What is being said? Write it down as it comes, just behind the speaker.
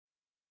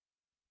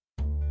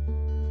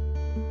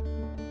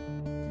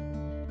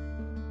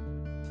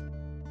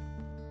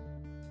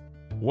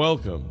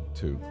Welcome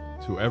to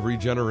Every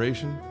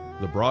Generation,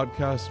 the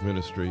broadcast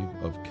ministry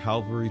of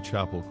Calvary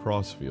Chapel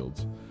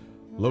Crossfields,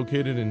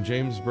 located in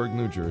Jamesburg,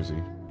 New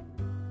Jersey,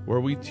 where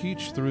we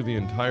teach through the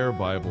entire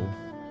Bible,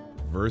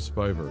 verse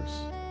by verse,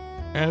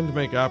 and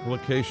make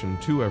application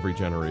to every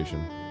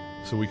generation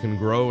so we can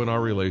grow in our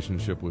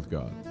relationship with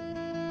God.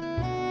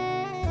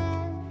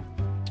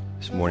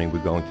 This morning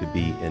we're going to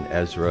be in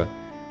Ezra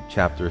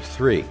chapter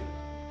 3.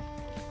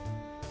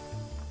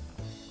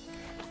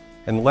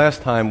 And the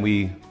last time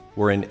we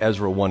were in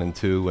Ezra 1 and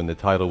 2, and the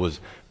title was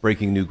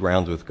Breaking New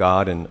Grounds with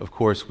God. And of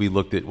course, we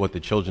looked at what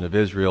the children of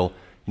Israel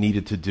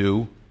needed to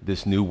do,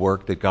 this new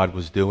work that God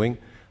was doing.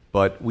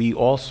 But we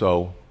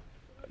also,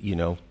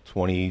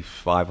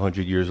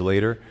 2,500 years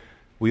later,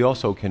 we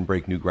also can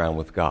break new ground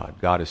with God.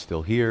 God is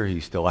still here.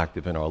 He's still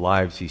active in our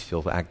lives. He's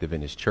still active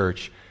in His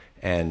church.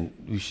 And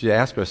we should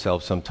ask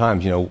ourselves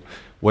sometimes,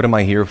 what am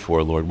I here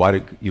for, Lord? Why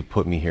did you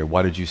put me here?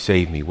 Why did you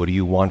save me? What do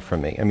you want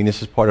from me? I mean,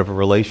 this is part of a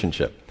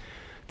relationship.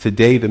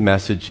 Today, the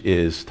message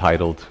is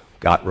titled,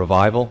 Got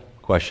Revival? ?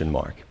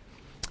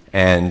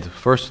 And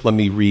first, let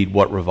me read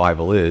what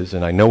revival is.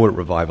 And I know what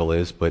revival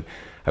is, but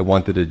I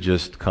wanted to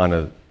just kind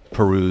of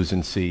peruse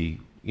and see,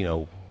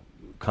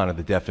 kind of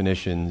the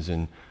definitions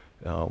and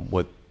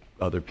what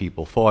other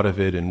people thought of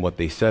it and what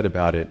they said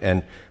about it.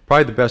 And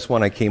probably the best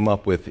one I came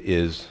up with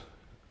is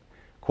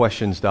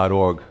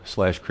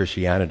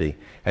questions.org/Christianity.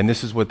 And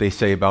this is what they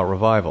say about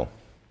revival.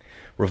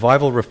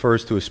 Revival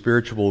refers to a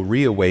spiritual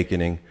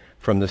reawakening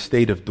from the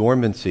state of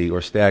dormancy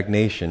or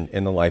stagnation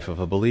in the life of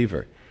a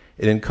believer.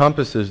 It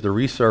encompasses the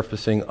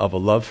resurfacing of a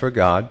love for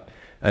God,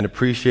 an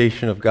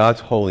appreciation of God's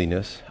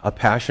holiness, a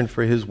passion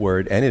for His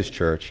Word and His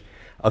church,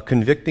 a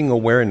convicting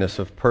awareness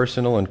of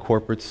personal and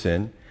corporate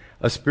sin,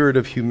 a spirit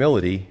of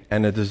humility,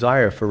 and a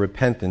desire for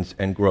repentance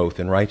and growth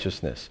in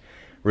righteousness.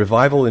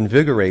 Revival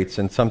invigorates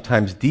and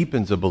sometimes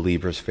deepens a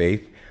believer's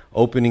faith,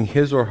 opening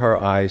his or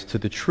her eyes to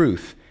the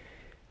truth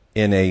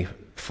in a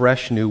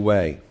fresh new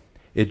way.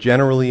 It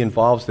generally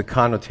involves the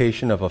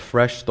connotation of a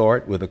fresh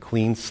start with a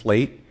clean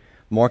slate,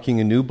 marking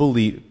a new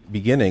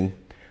beginning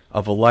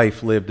of a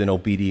life lived in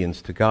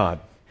obedience to God.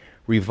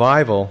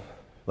 Revival,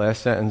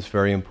 last sentence,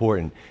 very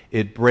important,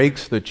 it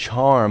breaks the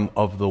charm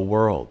of the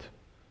world.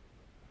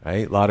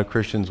 Right? A lot of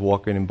Christians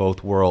walking in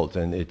both worlds,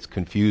 and it's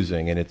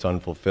confusing and it's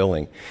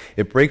unfulfilling.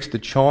 It breaks the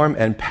charm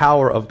and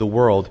power of the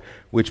world,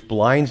 which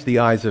blinds the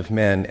eyes of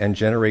men and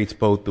generates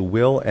both the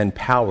will and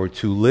power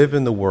to live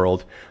in the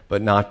world,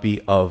 but not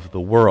be of the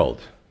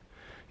world.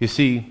 You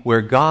see,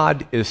 where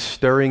God is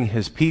stirring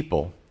His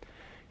people,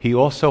 He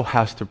also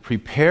has to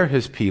prepare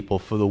His people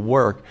for the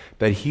work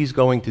that He's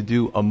going to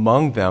do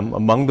among them,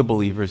 among the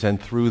believers, and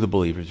through the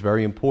believers.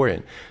 Very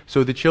important.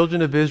 So the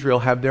children of Israel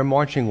have their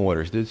marching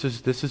orders. This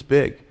is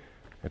big.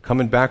 They're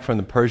coming back from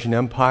the Persian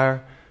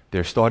Empire.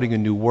 They're starting a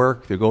new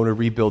work. They're going to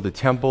rebuild the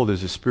temple.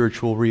 There's a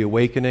spiritual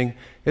reawakening.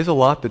 There's a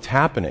lot that's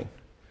happening.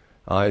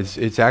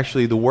 It's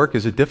actually, the work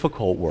is a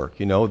difficult work.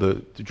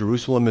 The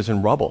Jerusalem is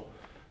in rubble.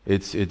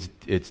 It's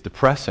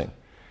depressing.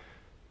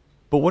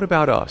 But what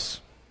about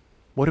us?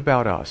 What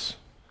about us?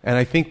 And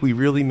I think we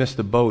really miss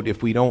the boat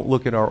if we don't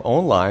look at our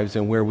own lives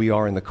and where we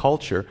are in the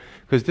culture,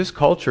 because this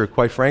culture,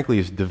 quite frankly,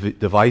 is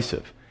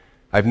divisive.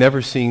 I've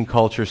never seen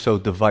culture so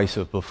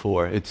divisive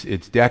before.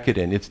 It's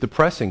decadent. It's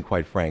depressing,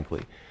 quite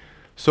frankly.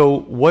 So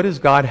what does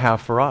God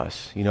have for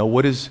us?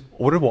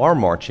 What are our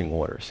marching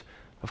orders?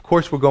 Of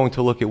course, we're going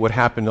to look at what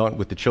happened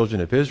with the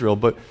children of Israel,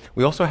 but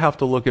we also have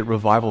to look at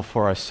revival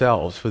for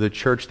ourselves, for the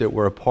church that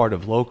we're a part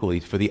of locally,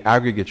 for the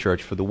aggregate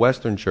church, for the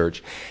Western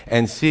church,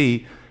 and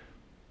see,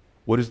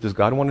 does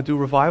God want to do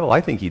revival?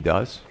 I think He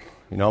does.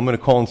 I'm going to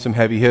call in some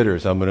heavy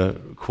hitters. I'm going to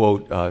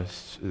quote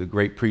the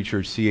great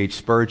preacher C.H.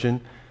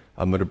 Spurgeon.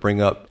 I'm going to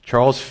bring up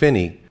Charles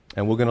Finney,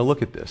 and we're going to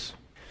look at this.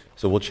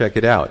 So we'll check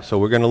it out. So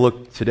we're going to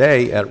look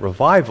today at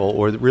revival,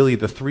 or really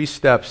the 3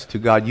 steps to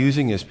God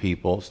using His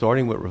people,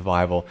 starting with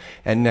revival.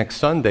 And next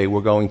Sunday,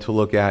 we're going to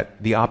look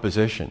at the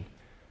opposition.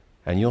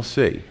 And you'll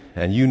see,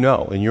 and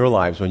in your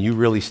lives, when you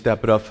really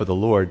step it up for the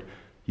Lord,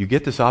 you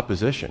get this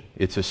opposition.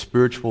 It's a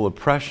spiritual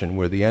oppression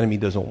where the enemy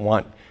doesn't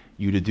want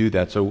you to do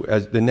that. So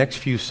as the next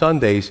few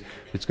Sundays,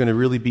 it's going to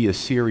really be a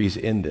series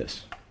in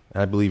this.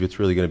 I believe it's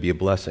really going to be a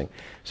blessing.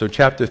 So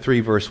chapter 3,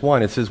 verse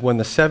 1, it says, When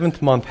the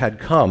 7th month had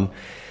come,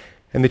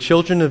 and the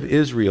children of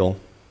Israel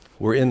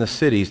were in the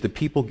cities, the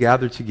people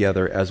gathered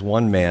together as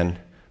one man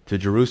to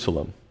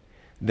Jerusalem.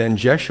 Then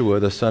Jeshua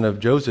the son of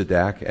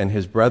Jozadak and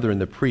his brethren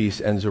the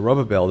priests, and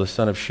Zerubbabel the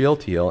son of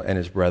Shealtiel and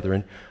his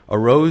brethren,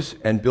 arose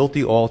and built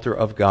the altar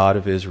of God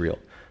of Israel,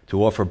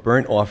 to offer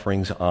burnt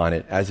offerings on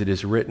it, as it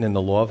is written in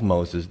the law of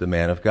Moses, the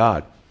man of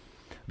God.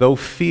 Though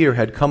fear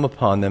had come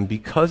upon them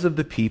because of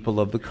the people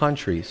of the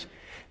countries,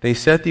 they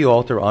set the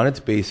altar on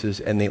its bases,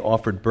 and they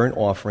offered burnt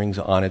offerings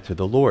on it to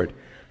the Lord,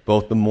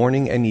 both the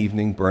morning and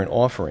evening burnt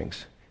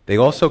offerings. They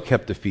also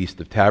kept the Feast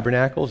of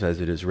Tabernacles,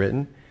 as it is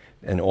written,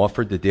 and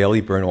offered the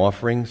daily burnt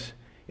offerings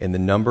in the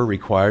number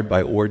required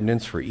by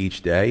ordinance for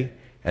each day.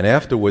 And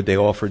afterward they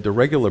offered the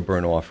regular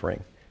burnt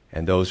offering,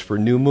 and those for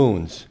new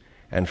moons,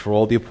 and for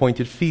all the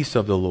appointed feasts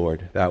of the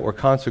Lord that were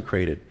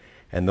consecrated.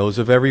 and those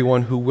of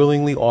everyone who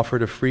willingly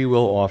offered a free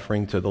will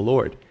offering to the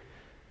Lord.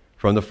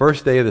 From the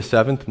first day of the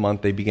 7th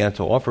month they began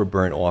to offer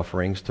burnt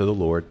offerings to the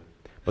Lord,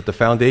 but the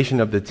foundation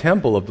of the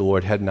temple of the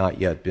Lord had not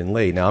yet been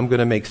laid. Now I'm going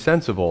to make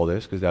sense of all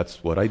this because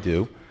that's what I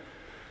do.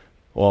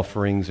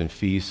 Offerings and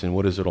feasts, and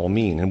what does it all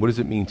mean? And what does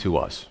it mean to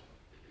us?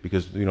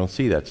 Because we don't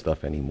see that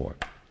stuff anymore.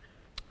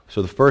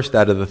 So the first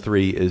out of the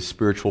three is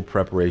spiritual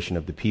preparation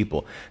of the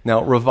people.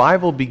 Now,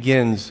 revival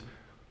begins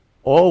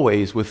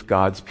always with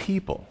God's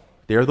people.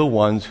 They're the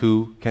ones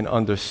who can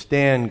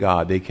understand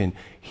God. They can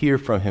hear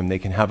from Him. They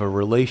can have a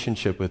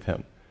relationship with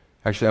Him.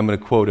 Actually, I'm going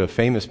to quote a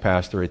famous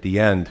pastor at the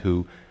end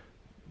who,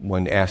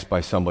 when asked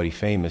by somebody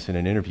famous in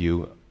an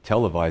interview,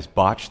 televised,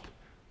 botched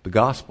the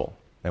gospel.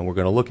 And we're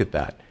going to look at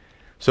that.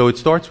 So it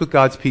starts with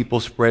God's people,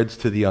 spreads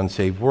to the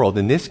unsaved world.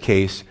 In this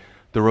case,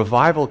 the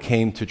revival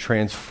came to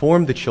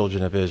transform the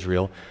children of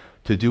Israel,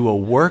 to do a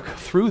work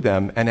through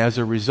them, and as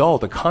a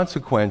result, a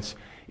consequence,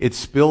 it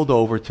spilled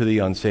over to the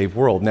unsaved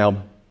world.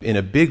 Now, in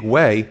a big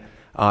way,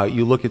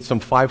 you look at some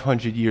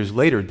 500 years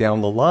later down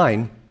the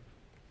line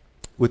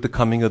with the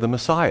coming of the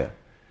Messiah.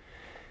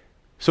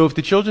 So if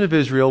the children of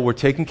Israel were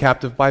taken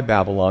captive by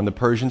Babylon, the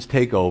Persians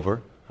take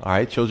over, all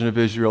right, children of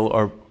Israel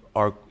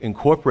are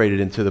incorporated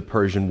into the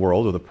Persian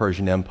world or the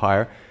Persian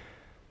Empire,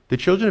 the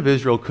children of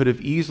Israel could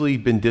have easily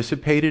been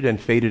dissipated and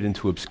faded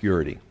into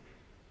obscurity.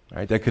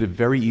 Right? That could have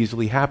very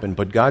easily happened.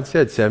 But God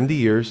said, 70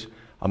 years,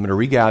 I'm going to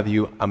regather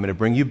you, I'm going to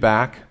bring you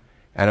back,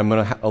 and I'm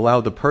going to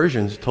allow the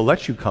Persians to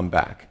let you come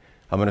back.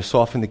 I'm going to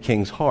soften the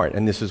king's heart,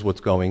 and this is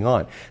what's going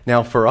on.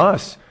 Now, for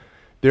us,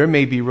 there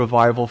may be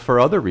revival for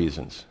other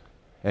reasons.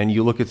 And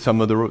you look at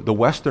some of the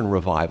Western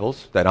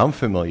revivals that I'm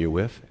familiar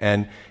with,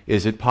 and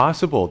is it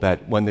possible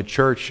that when the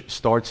church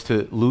starts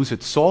to lose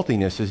its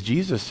saltiness, as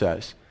Jesus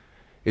says,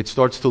 it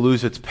starts to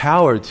lose its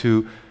power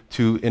to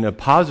in a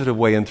positive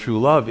way and through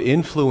love,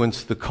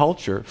 influence the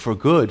culture for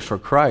good, for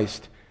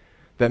Christ,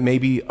 that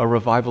maybe a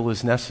revival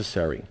is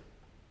necessary?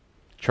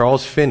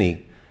 Charles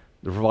Finney,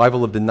 the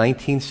revival of the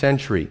 19th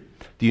century,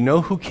 do you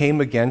know who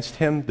came against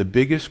him? The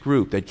biggest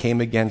group that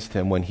came against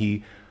him when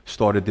he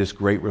started this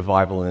great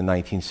revival in the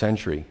 19th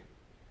century.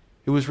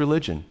 It was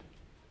religion.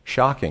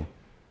 Shocking.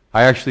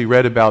 I actually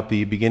read about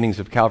the beginnings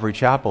of Calvary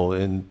Chapel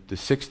in the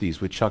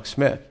 60s with Chuck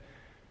Smith,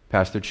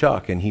 Pastor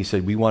Chuck, and he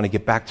said, we want to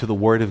get back to the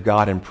Word of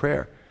God and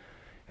prayer.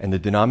 And the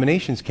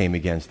denominations came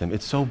against them.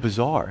 It's so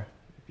bizarre.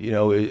 You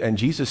know, and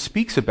Jesus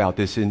speaks about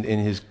this in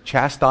his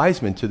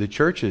chastisement to the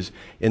churches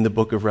in the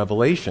book of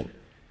Revelation.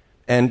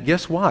 And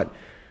guess what?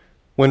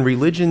 When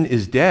religion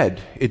is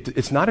dead,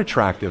 it's not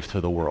attractive to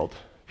the world.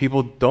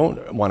 People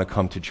don't want to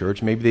come to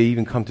church. Maybe they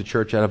even come to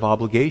church out of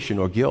obligation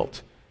or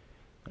guilt.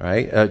 All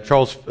right?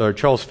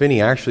 Charles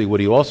Finney, actually, what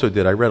he also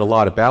did, I read a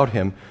lot about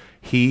him.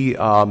 He,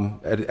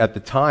 at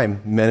the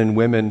time, men and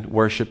women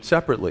worshipped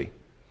separately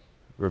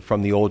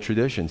from the old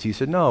traditions. He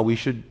said, no,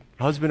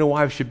 husband and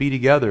wife should be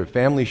together.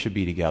 Families should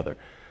be together.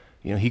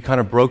 You know, he kind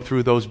of broke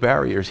through those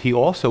barriers. He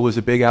also was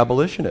a big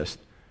abolitionist.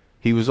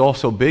 He was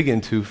also big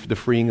into the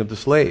freeing of the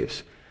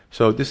slaves.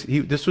 So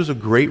this was a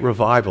great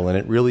revival, and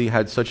it really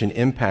had such an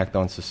impact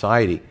on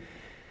society.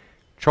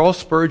 Charles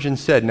Spurgeon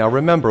said, now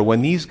remember,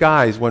 when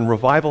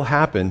revival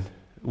happened,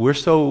 we're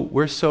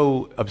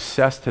so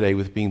obsessed today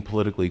with being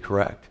politically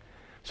correct.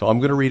 So I'm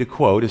going to read a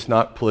quote. It's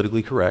not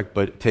politically correct,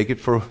 but take it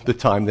for the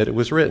time that it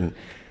was written.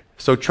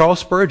 So Charles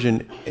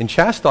Spurgeon, in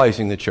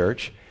chastising the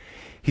church,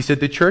 he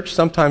said, the church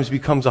sometimes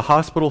becomes a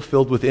hospital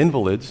filled with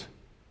invalids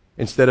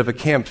instead of a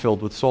camp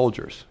filled with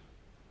soldiers.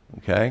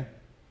 Okay?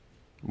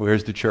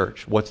 Where's the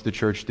church? What's the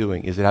church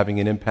doing? Is it having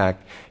an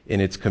impact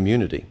in its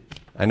community?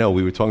 I know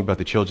we were talking about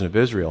the children of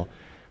Israel,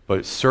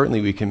 but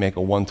certainly we can make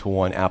a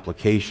one-to-one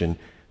application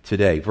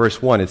today. Verse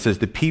 1, it says,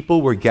 the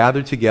people were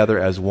gathered together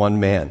as one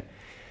man.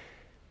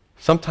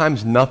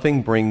 Sometimes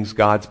nothing brings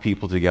God's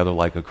people together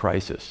like a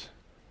crisis.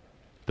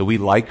 Do we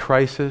like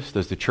crisis?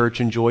 Does the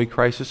church enjoy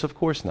crisis? Of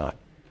course not.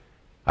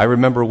 I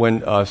remember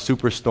when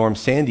Superstorm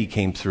Sandy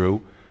came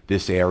through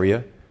this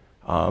area,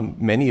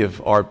 many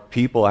of our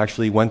people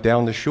actually went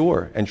down the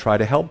shore and tried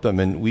to help them.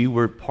 And we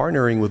were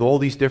partnering with all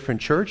these different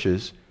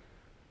churches,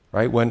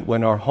 right?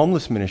 When our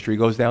homeless ministry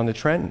goes down the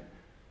Trenton,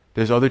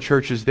 there's other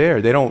churches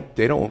there. They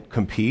don't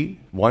compete.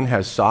 One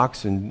has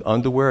socks and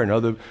underwear,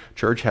 another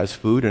church has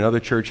food, another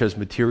church has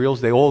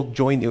materials. They all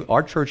join.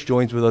 Our church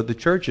joins with other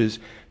churches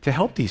to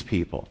help these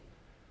people.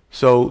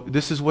 So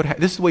this is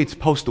the way it's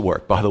supposed to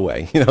work, by the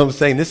way. You know what I'm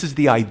saying? This is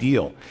the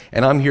ideal.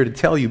 And I'm here to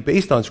tell you,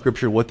 based on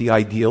Scripture, what the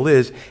ideal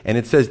is. And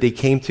it says they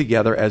came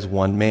together as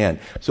one man.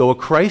 So a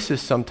crisis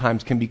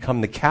sometimes can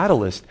become the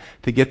catalyst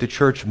to get the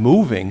church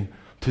moving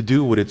to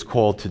do what it's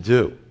called to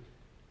do.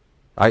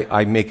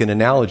 I make an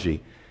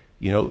analogy.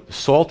 You know,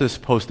 salt is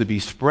supposed to be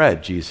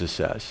spread, Jesus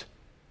says.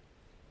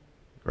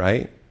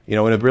 Right? You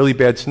know, in a really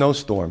bad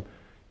snowstorm,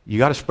 you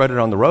got to spread it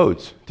on the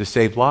roads to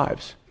save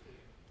lives.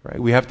 Right?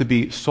 We have to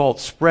be salt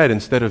spread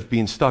instead of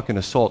being stuck in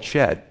a salt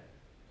shed.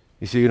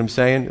 You see what I'm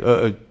saying?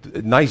 A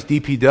nice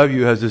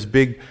DPW has this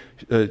big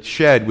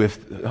shed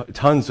with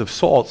tons of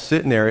salt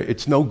sitting there,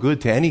 it's no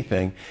good to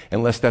anything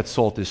unless that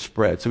salt is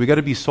spread. So we got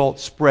to be salt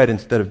spread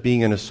instead of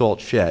being in a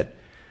salt shed.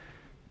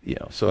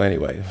 So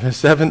anyway, the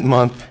seventh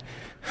month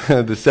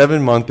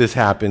this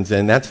happens,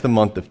 and that's the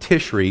month of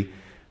Tishri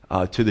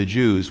to the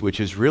Jews, which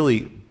is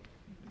really,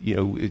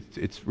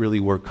 it's really,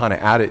 we're kind of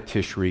at it,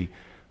 Tishri.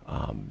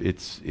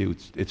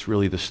 It's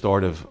really the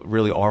start of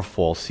really our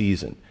fall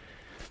season.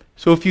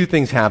 So a few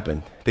things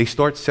happen. They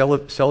start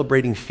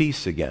celebrating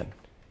feasts again.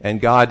 And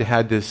God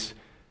had this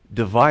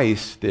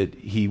device that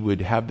he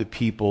would have the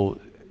people,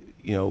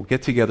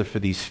 get together for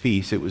these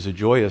feasts. It was a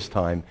joyous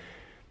time.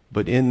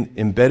 But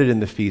embedded in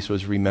the feast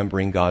was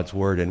remembering God's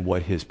word and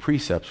what his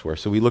precepts were.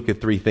 So we look at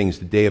three things.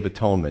 The Day of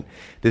Atonement.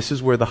 This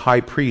is where the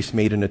high priest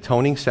made an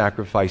atoning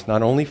sacrifice,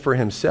 not only for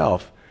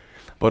himself,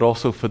 but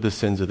also for the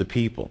sins of the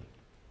people.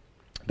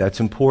 That's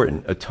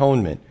important.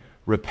 Atonement,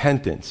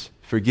 repentance,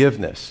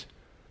 forgiveness.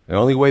 The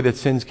only way that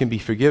sins can be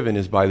forgiven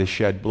is by the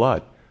shed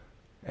blood.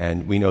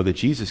 And we know that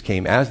Jesus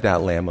came as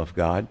that Lamb of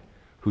God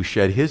who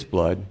shed his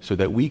blood so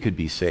that we could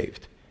be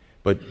saved.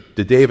 But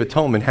the Day of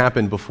Atonement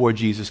happened before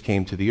Jesus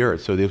came to the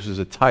earth. So this was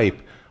a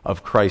type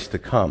of Christ to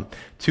come.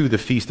 2, the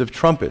Feast of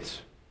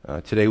Trumpets.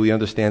 Today we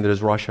understand it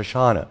as Rosh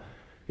Hashanah.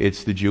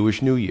 It's the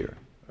Jewish New Year.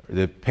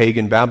 The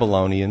pagan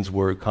Babylonians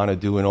were kind of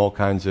doing all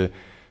kinds of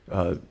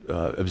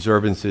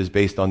observances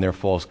based on their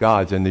false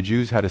gods, and the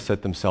Jews had to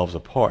set themselves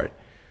apart.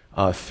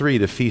 3,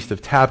 the Feast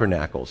of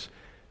Tabernacles.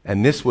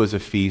 And this was a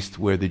feast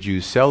where the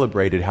Jews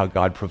celebrated how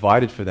God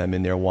provided for them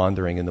in their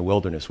wandering in the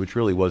wilderness, which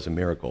really was a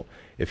miracle,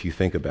 if you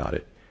think about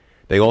it.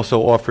 They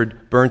also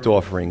offered burnt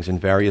offerings and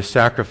various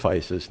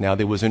sacrifices. Now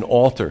there was an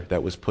altar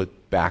that was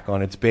put back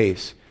on its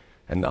base,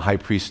 and the high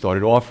priest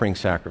started offering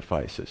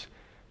sacrifices.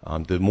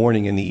 The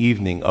morning and the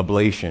evening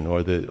oblation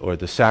or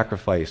the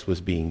sacrifice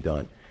was being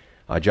done.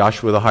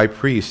 Joshua the high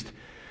priest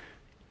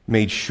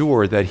made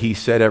sure that he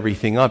set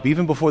everything up.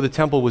 Even before the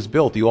temple was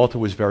built, the altar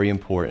was very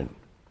important.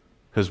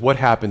 Because what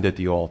happened at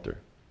the altar?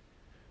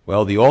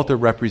 Well, the altar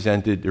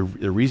represented,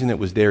 the reason it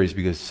was there is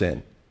because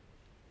sin.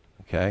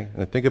 Okay?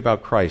 And think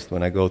about Christ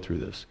when I go through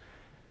this.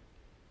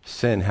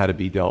 Sin had to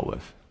be dealt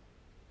with.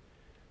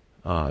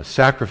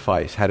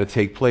 Sacrifice had to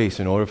take place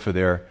in order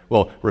for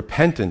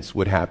repentance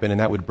would happen, and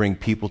that would bring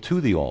people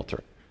to the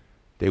altar.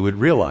 They would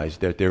realize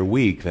that they're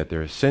weak, that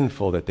they're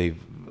sinful, that they've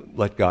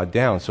let God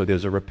down. So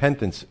there's a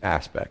repentance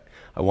aspect.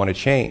 I want to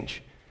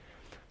change.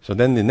 So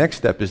then the next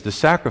step is the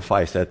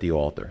sacrifice at the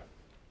altar.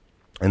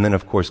 And then,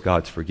 of course,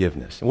 God's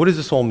forgiveness. And what does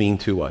this all mean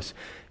to us?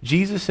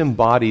 Jesus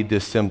embodied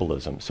this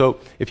symbolism. So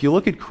if you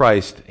look at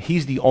Christ,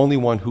 he's the only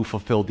one who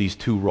fulfilled these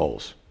two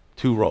roles.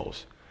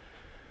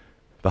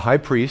 The high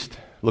priest,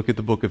 look at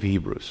the book of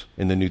Hebrews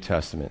in the New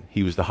Testament.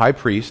 He was the high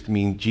priest,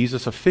 meaning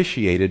Jesus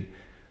officiated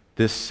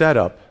this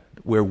setup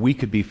where we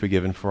could be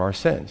forgiven for our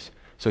sins.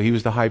 So he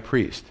was the high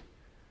priest.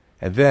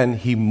 And then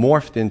he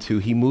moved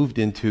into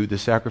the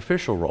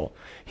sacrificial role.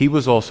 He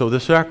was also the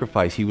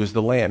sacrifice. He was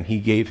the lamb. He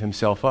gave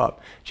himself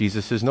up.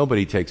 Jesus says,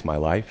 nobody takes my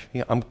life.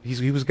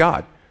 He was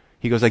God.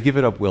 He goes, I give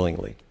it up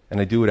willingly,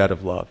 and I do it out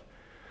of love.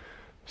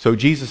 So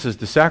Jesus, as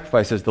the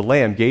sacrifice, as the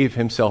lamb, gave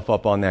himself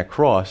up on that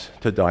cross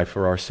to die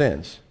for our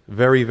sins.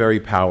 Very,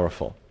 very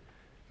powerful.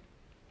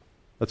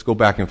 Let's go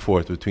back and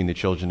forth between the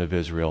children of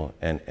Israel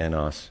and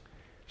us.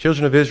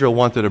 Children of Israel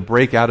wanted to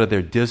break out of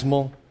their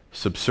dismal,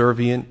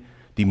 subservient,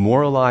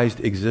 demoralized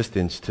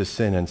existence to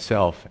sin and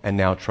self, and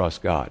now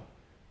trust God.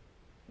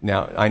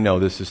 Now, I know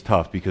this is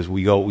tough because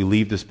we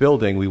leave this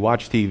building, we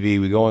watch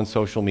TV, we go on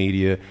social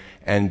media,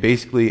 and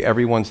basically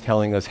everyone's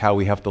telling us how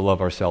we have to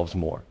love ourselves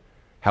more,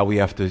 how we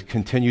have to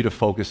continue to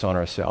focus on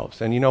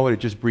ourselves. And you know what? It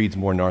just breeds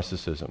more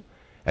narcissism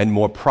and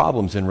more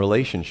problems in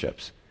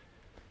relationships.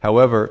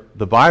 However,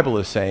 the Bible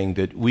is saying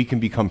that we can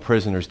become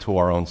prisoners to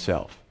our own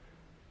self.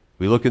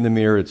 We look in the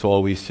mirror, it's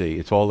all we see.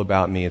 It's all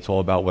about me, it's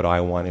all about what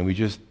I want, and we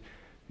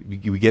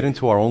get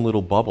into our own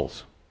little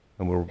bubbles,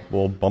 and we're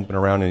all bumping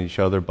around in each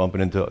other, bumping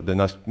into the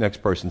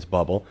next person's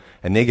bubble,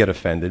 and they get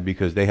offended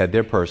because they had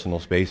their personal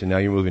space, and now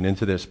you're moving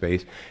into their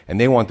space, and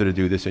they wanted to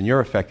do this, and you're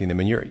affecting them,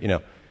 and you're,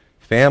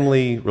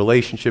 family,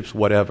 relationships,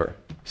 whatever.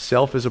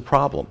 Self is a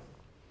problem.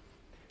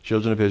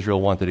 Children of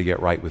Israel wanted to get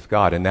right with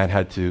God, and that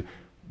had to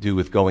do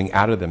with going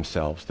out of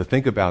themselves, to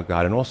think about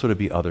God, and also to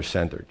be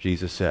other-centered.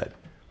 Jesus said,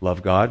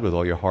 love God with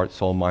all your heart,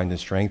 soul, mind, and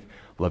strength.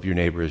 Love your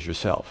neighbor as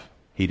yourself.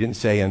 He didn't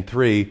say in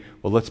 3,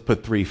 well, let's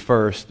put 3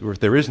 first, or if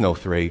there is no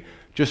 3,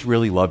 just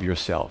really love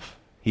yourself.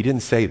 He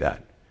didn't say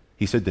that.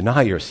 He said,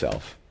 deny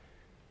yourself.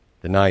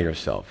 Deny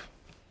yourself.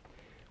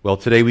 Well,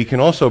 today we can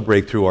also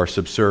break through our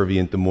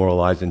subservient,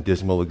 demoralized, and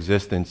dismal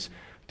existence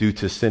due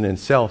to sin and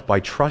self by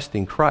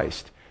trusting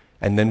Christ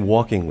and then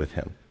walking with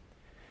him.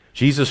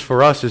 Jesus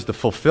for us is the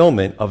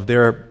fulfillment of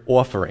their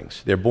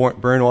offerings, their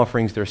burnt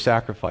offerings, their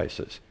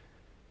sacrifices.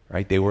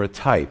 Right? They were a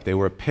type. They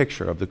were a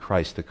picture of the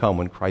Christ to come.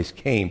 When Christ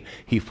came,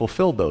 he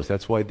fulfilled those.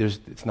 That's why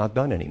it's not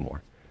done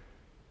anymore.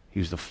 He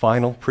was the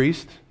final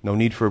priest. No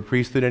need for a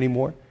priesthood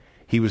anymore.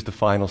 He was the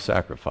final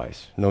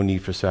sacrifice. No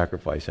need for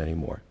sacrifice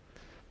anymore.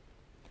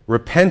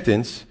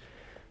 Repentance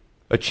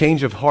A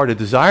change of heart, a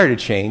desire to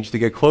change, to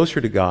get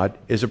closer to God,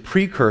 is a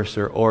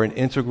precursor or an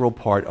integral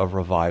part of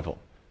revival.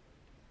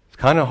 It's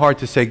kind of hard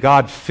to say,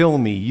 God, fill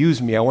me,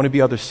 use me, I want to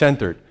be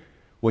other-centered,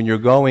 when you're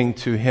going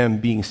to Him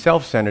being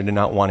self-centered and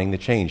not wanting to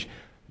change.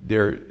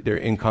 They're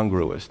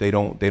incongruous. They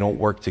don't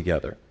work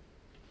together.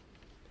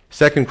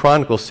 2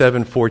 Chronicles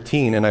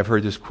 7:14, and I've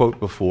heard this quote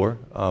before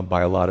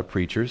by a lot of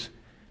preachers.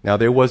 Now,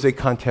 there was a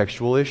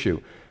contextual issue.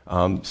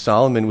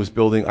 Solomon was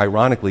building,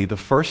 ironically, the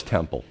first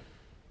temple.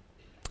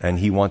 And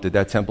he wanted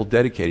that temple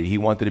dedicated. He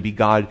wanted to be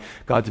God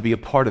to be a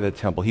part of that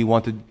temple. He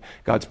wanted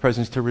God's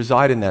presence to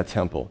reside in that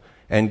temple.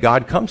 And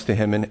God comes to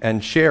him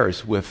and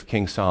shares with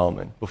King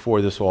Solomon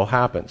before this all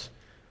happens,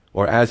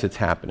 or as it's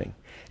happening.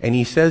 And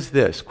he says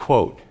this,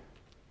 quote,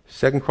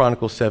 2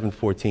 Chronicles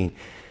 7:14,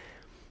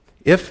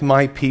 "If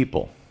my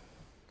people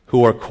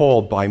who are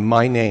called by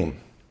my name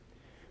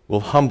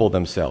will humble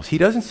themselves." He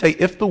doesn't say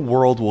if the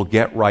world will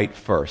get right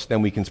first,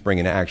 then we can spring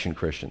into action,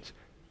 Christians.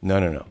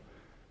 No.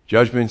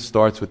 Judgment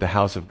starts with the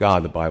house of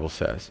God, the Bible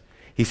says.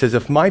 He says,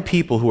 if my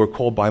people who are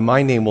called by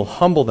my name will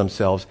humble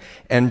themselves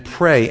and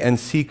pray and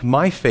seek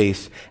my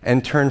face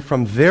and turn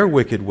from their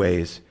wicked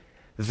ways,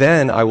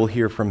 then I will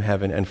hear from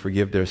heaven and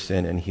forgive their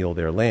sin and heal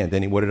their land.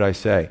 And what did I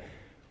say?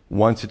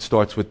 Once it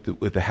starts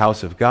with the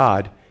house of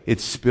God, it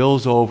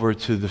spills over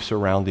to the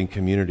surrounding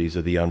communities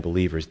of the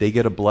unbelievers. They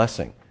get a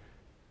blessing,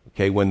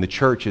 okay, when the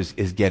church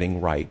is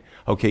getting right.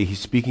 Okay, he's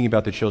speaking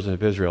about the children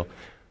of Israel,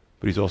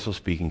 but he's also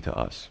speaking to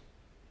us.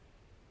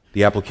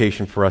 The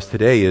application for us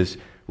today is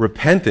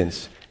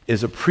repentance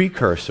is a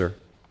precursor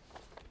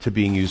to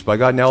being used by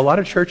God. Now, a lot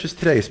of churches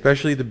today,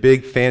 especially the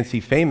big, fancy,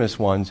 famous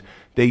ones,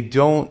 they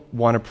don't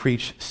want to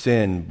preach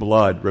sin,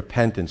 blood,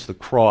 repentance, the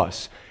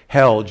cross,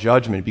 hell,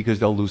 judgment, because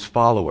they'll lose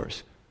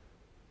followers.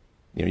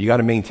 You got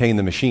to maintain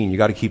the machine. You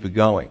got to keep it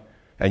going.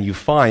 And you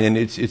find, and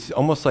it's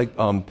almost like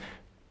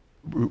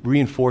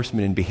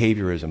reinforcement in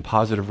behaviorism,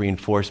 positive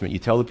reinforcement. You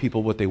tell the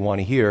people what they want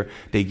to hear,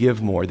 they give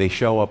more, they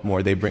show up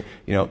more, they bring,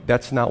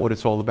 that's not what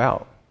it's all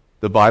about.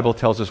 The Bible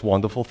tells us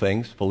wonderful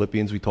things.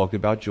 Philippians, we talked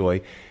about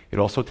joy. It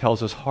also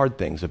tells us hard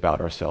things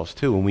about ourselves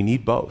too, and we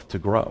need both to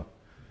grow.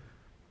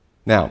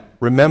 Now,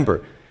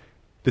 remember,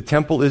 the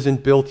temple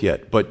isn't built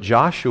yet, but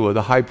Joshua,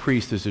 the high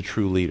priest, is a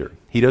true leader.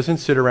 He doesn't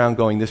sit around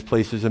going, this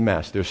place is a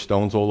mess. There's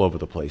stones all over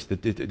the place.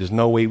 There's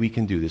no way we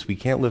can do this. We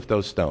can't lift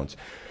those stones.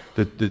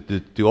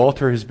 The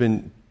altar has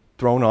been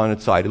thrown on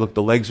its side. Look,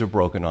 the legs are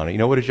broken on it. You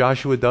know what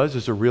Joshua does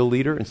as a real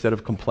leader instead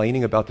of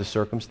complaining about the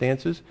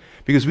circumstances?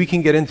 Because we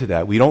can get into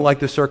that. We don't like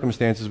the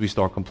circumstances, we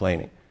start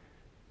complaining.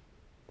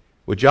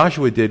 What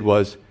Joshua did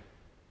was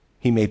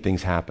he made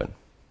things happen.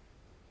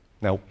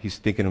 Now, he's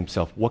thinking to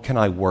himself, what can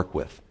I work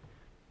with?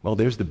 Well,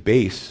 there's the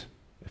base.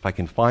 If I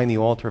can find the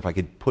altar, if I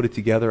could put it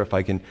together, if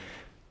I can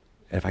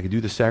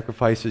do the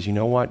sacrifices, you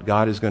know what?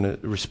 God is going to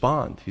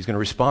respond. He's going to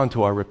respond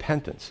to our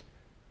repentance.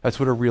 That's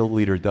what a real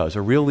leader does.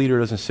 A real leader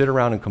doesn't sit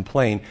around and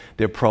complain.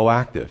 They're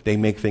proactive. They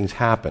make things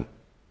happen.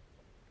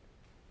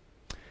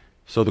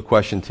 So the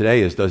question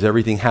today is, does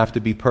everything have to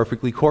be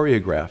perfectly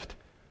choreographed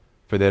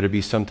for there to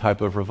be some type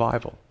of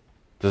revival?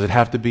 Does it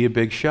have to be a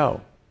big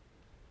show?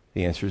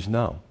 The answer is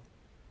no.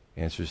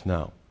 The answer is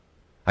no.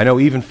 I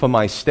know even for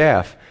my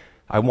staff,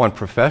 I want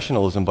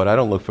professionalism, but I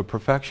don't look for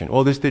perfection.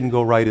 Oh, this didn't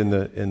go right in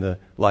the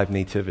live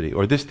nativity,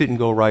 or this didn't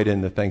go right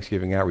in the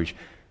Thanksgiving outreach.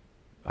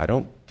 I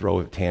don't throw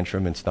a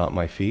tantrum and stomp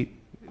my feet.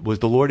 Was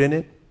the Lord in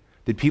it?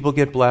 Did people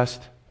get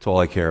blessed? That's all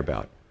I care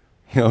about.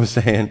 You know what I'm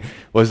saying?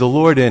 Was the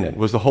Lord in it?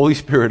 Was the Holy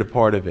Spirit a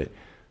part of it?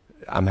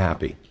 I'm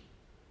happy.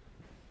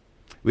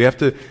 We have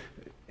to.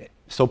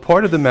 So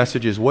part of the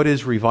message is what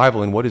is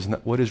revival and what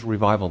is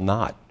revival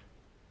not?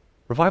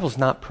 Revival is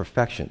not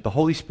perfection. The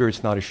Holy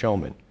Spirit's not a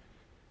showman.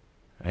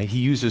 Right? He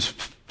uses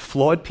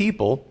flawed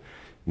people,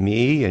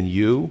 me and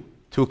you,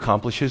 to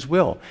accomplish His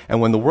will. And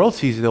when the world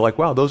sees it, they're like,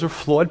 wow, those are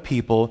flawed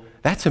people.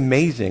 That's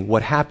amazing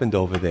what happened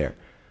over there.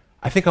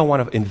 I think I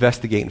want to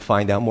investigate and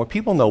find out more.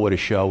 People know what a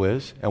show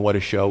is and what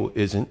a show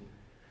isn't.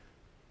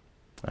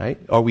 Right?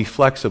 Are we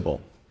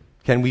flexible?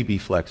 Can we be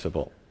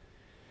flexible?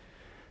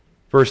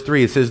 Verse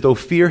 3, it says, though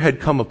fear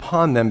had come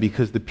upon them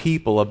because the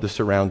people of the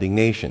surrounding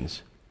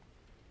nations.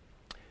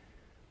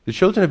 The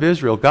children of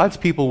Israel, God's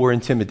people, were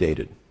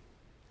intimidated.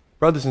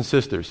 Brothers and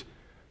sisters,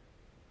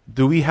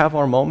 do we have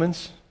our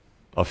moments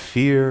of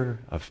fear,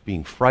 of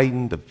being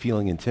frightened, of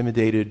feeling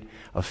intimidated,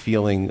 of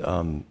feeling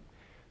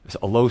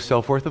a low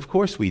self-worth? Of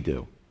course we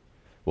do.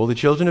 Well, the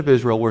children of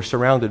Israel were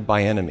surrounded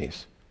by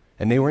enemies,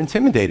 and they were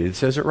intimidated. It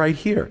says it right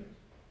here.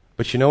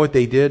 But you know what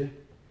they did?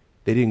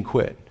 They didn't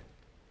quit.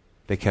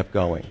 They kept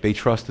going. They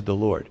trusted the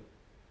Lord.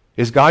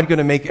 Is God going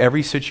to make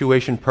every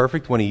situation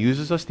perfect when He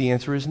uses us? The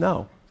answer is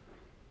no.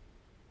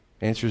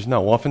 The answer is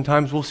no.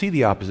 Oftentimes we'll see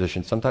the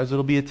opposition. Sometimes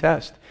it'll be a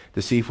test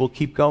to see if we'll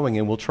keep going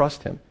and we'll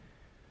trust Him.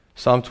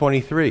 Psalm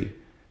 23,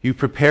 you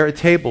prepare a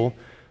table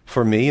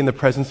for me in the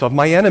presence of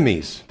my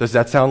enemies. Does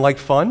that sound like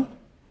fun?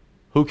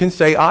 Who can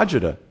say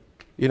agita?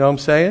 You know what I'm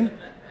saying?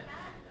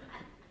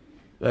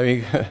 I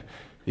mean,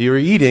 you're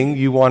eating,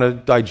 you want to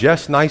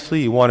digest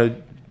nicely, you want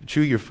to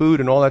chew your food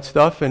and all that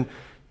stuff, and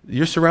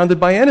you're surrounded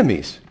by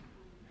enemies.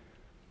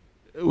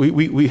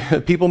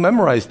 People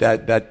memorize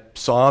that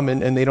psalm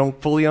and they don't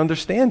fully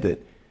understand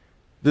it.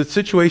 The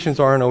situations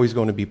aren't always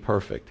going to be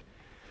perfect.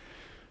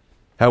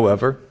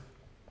 However,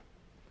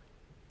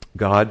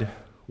 God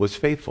was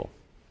faithful.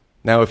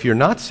 Now, if you're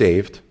not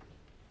saved,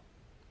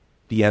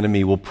 the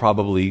enemy will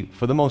probably,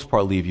 for the most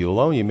part, leave you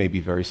alone. You may be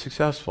very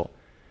successful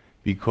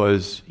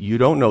because you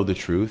don't know the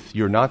truth.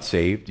 You're not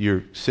saved.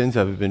 Your sins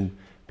haven't been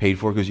paid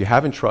for because you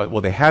haven't trusted.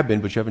 Well, they have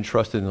been, but you haven't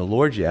trusted in the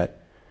Lord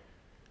yet.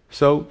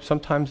 So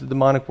sometimes the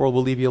demonic world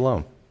will leave you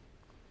alone.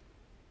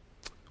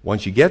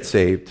 Once you get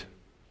saved,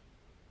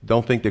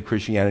 don't think that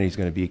Christianity is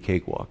going to be a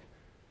cakewalk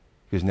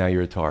because now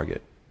you're a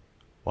target.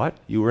 What?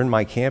 You were in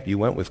my camp, you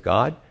went with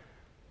God?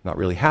 Not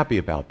really happy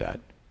about that.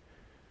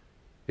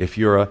 If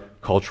you're a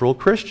cultural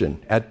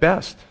Christian, at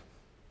best,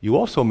 you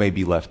also may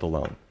be left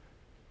alone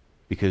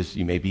because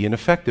you may be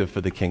ineffective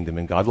for the kingdom,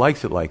 and God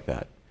likes it like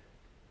that.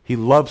 He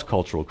loves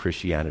cultural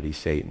Christianity,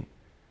 Satan.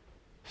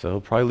 So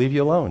he'll probably leave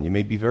you alone. You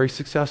may be very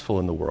successful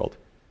in the world.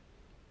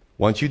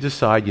 Once you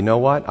decide, you know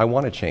what, I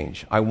want to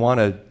change. I want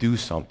to do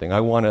something.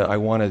 I want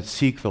to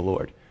seek the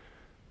Lord.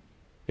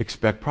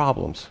 Expect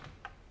problems.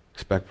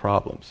 Expect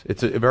problems.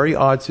 It's a very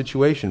odd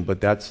situation,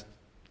 but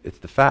it's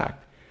the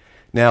fact.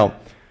 Now,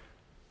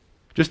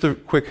 just a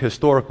quick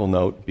historical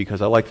note,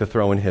 because I like to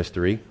throw in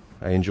history.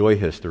 I enjoy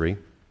history.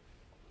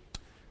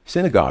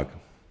 Synagogue.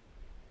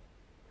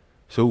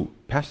 So,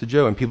 Pastor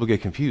Joe, and people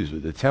get confused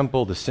with the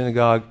temple, the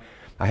synagogue.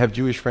 I have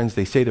Jewish friends,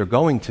 they say they're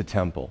going to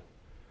temple.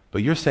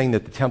 But you're saying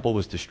that the temple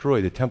was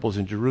destroyed. The temple's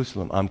in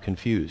Jerusalem. I'm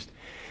confused.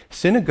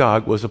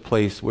 Synagogue was a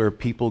place where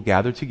people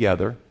gathered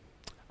together.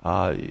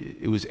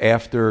 It was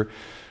after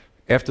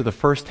the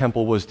first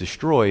temple was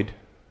destroyed.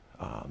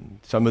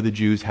 Some of the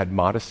Jews had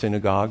modest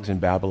synagogues in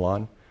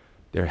Babylon.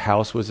 Their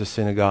house was a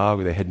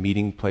synagogue, or they had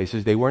meeting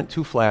places. They weren't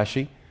too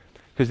flashy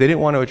because they didn't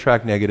want to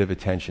attract negative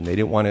attention. They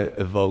didn't want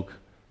to evoke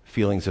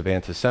feelings of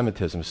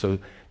anti-Semitism. So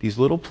these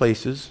little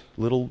places,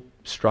 little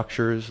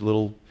structures,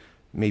 little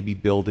maybe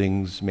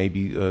buildings,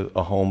 maybe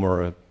a home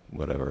or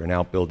an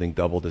outbuilding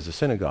doubled as a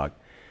synagogue.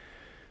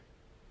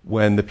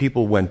 When the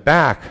people went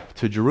back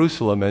to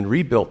Jerusalem and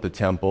rebuilt the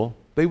temple,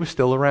 they were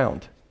still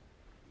around.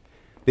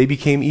 They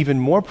became even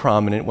more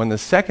prominent when the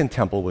second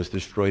temple was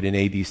destroyed in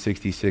AD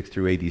 66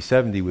 through AD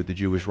 70 with the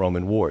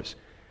Jewish-Roman wars.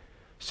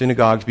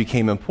 Synagogues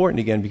became important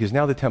again because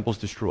now the temple's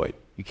destroyed.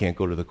 You can't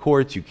go to the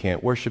courts, you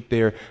can't worship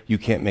there, you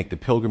can't make the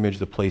pilgrimage,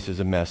 the place is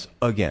a mess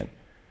again.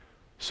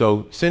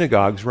 So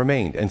synagogues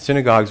remained. And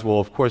synagogues will,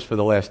 of course, for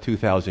the last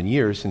 2,000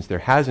 years, since there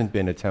hasn't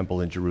been a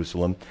temple in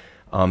Jerusalem,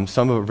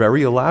 some are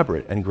very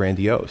elaborate and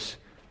grandiose.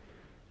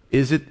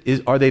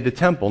 Are they the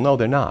temple? No,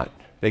 they're not.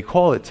 They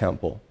call it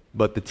temple.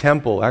 But the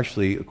temple,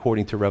 actually,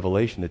 according to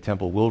Revelation, the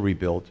temple will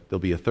rebuild. There'll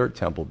be a third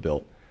temple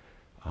built.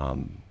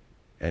 And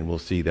we'll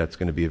see that's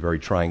going to be a very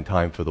trying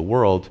time for the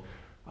world.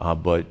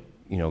 But,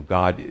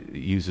 God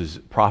uses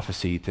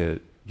prophecy to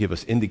give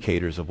us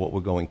indicators of what we're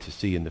going to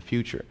see in the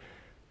future.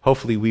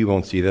 Hopefully we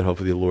won't see that.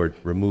 Hopefully the Lord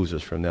removes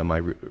us from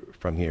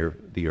from here,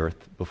 the earth.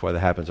 Before that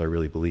happens, I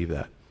really believe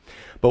that.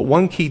 But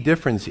one key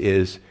difference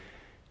is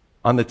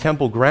on the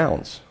temple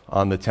grounds,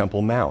 on the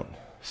Temple Mount,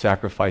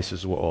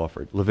 sacrifices were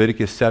offered.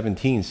 Leviticus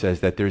 17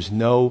 says that there's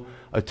no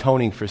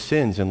atoning for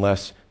sins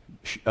unless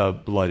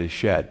blood is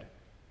shed.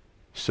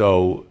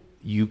 So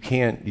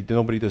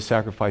nobody does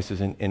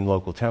sacrifices in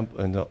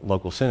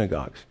local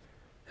synagogues.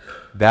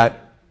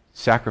 That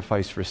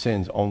sacrifice for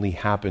sins only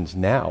happens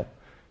now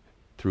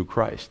through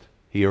Christ.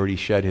 He already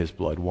shed his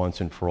blood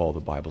once and for all, the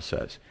Bible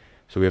says.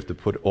 So we have to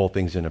put all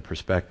things into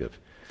perspective.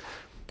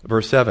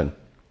 Verse 7,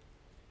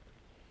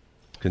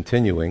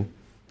 continuing,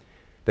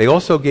 they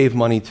also gave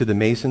money to the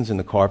masons and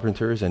the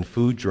carpenters, and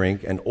food,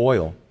 drink, and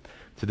oil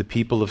to the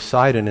people of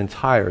Sidon and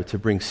Tyre to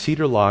bring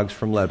cedar logs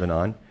from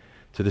Lebanon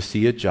to the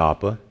sea at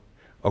Joppa,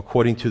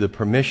 according to the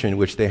permission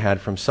which they had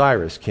from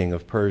Cyrus, king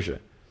of Persia.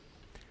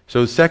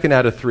 So second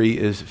out of three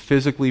is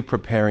physically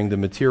preparing the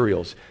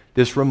materials.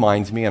 This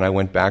reminds me, and I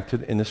went back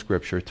in the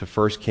scripture to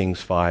 1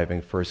 Kings 5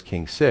 and 1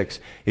 Kings 6.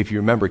 If you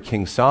remember,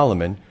 King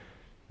Solomon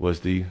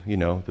was the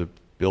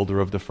builder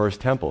of the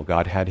first temple.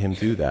 God had him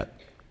do that.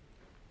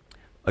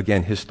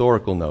 Again,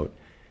 historical note.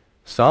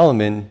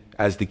 Solomon,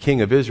 as the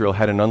king of Israel,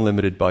 had an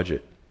unlimited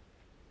budget.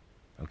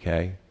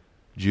 Okay?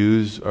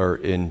 Jews are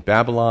in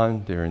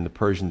Babylon. They're in the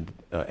Persian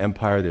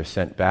Empire. They're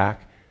sent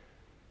back.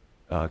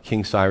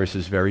 King Cyrus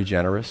is very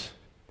generous.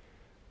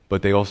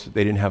 But they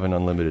didn't have an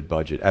unlimited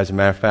budget. As a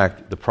matter of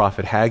fact, the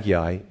prophet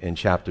Haggai in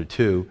chapter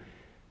 2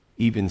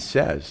 even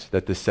says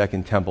that the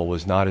second temple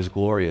was not as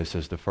glorious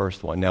as the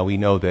first one. Now we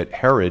know that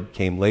Herod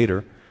came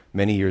later,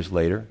 many years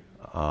later,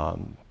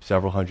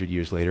 several hundred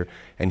years later,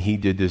 and he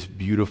did this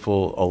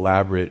beautiful,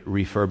 elaborate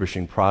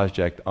refurbishing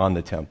project on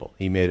the temple.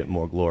 He made it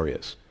more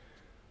glorious.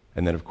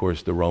 And then, of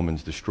course, the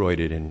Romans destroyed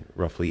it in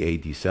roughly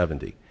AD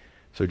 70.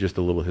 So just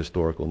a little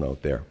historical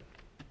note there.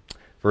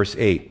 Verse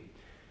 8.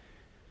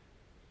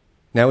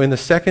 Now in the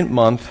second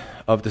month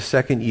of the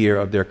second year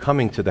of their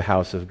coming to the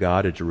house of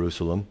God at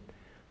Jerusalem,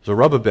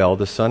 Zerubbabel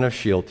the son of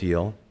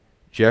Shealtiel,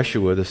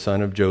 Jeshua the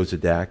son of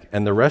Jozadak,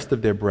 and the rest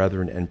of their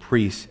brethren and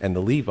priests and the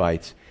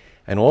Levites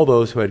and all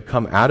those who had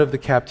come out of the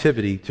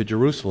captivity to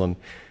Jerusalem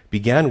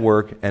began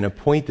work and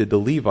appointed the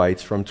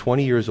Levites from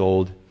 20 years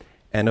old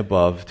and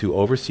above to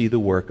oversee the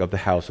work of the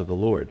house of the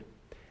Lord.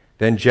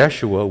 Then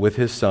Jeshua with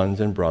his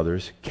sons and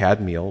brothers,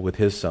 Kadmiel with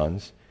his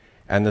sons,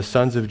 and the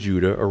sons of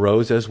Judah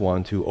arose as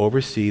one to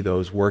oversee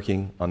those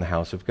working on the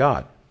house of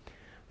God.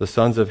 The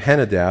sons of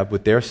Henadab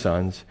with their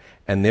sons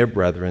and their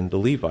brethren, the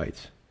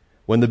Levites.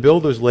 When the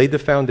builders laid the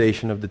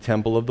foundation of the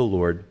temple of the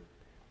Lord,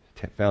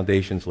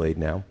 foundations laid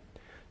now,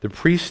 the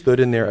priests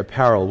stood in their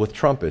apparel with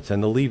trumpets,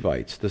 and the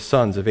Levites, the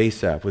sons of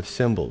Asaph, with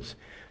cymbals,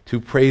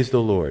 to praise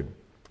the Lord,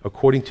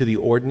 according to the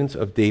ordinance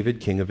of David,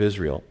 king of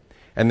Israel.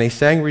 And they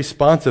sang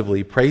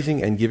responsively,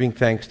 praising and giving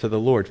thanks to the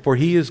Lord. For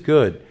he is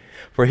good,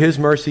 for his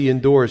mercy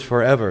endures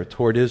forever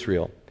toward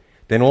Israel.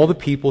 Then all the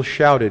people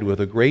shouted with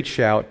a great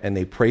shout, and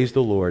they praised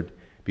the Lord,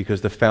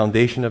 because the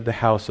foundation of the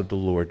house of the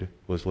Lord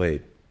was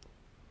laid.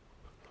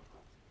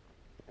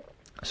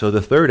 So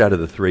the third out of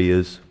the three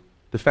is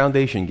the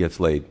foundation gets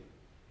laid.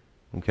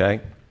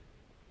 Okay?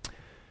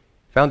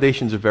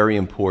 Foundations are very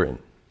important.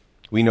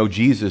 We know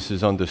Jesus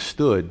is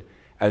understood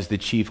as the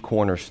chief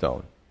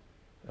cornerstone.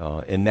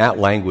 In that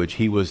language,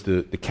 he was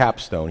the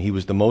capstone. He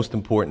was the most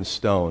important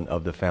stone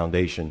of the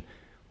foundation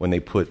when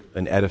they put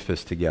an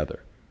edifice together.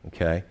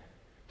 Okay?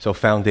 So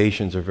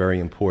foundations are very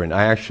important.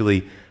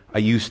 I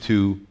used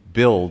to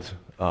build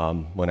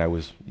when I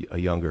was a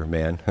younger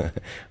man.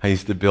 I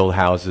used to build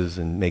houses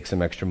and make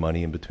some extra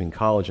money in between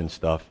college and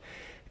stuff.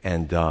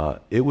 And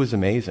it was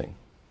amazing.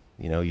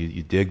 You know,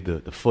 you dig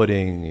the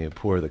footing, you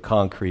pour the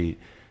concrete,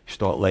 you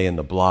start laying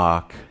the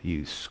block,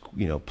 you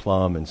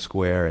plumb and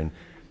square,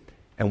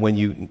 and when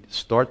you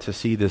start to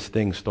see this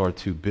thing start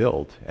to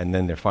build, and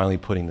then they're finally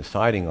putting the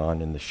siding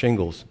on and the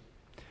shingles,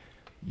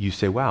 you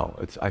say, wow,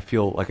 I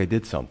feel like I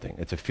did something.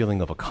 It's a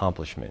feeling of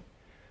accomplishment.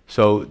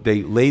 So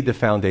they laid the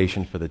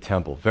foundation for the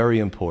temple. Very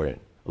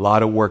important. A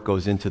lot of work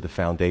goes into the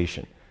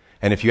foundation.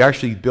 And if you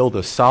actually build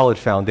a solid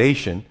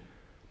foundation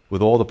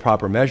with all the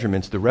proper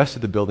measurements, the rest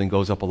of the building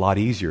goes up a lot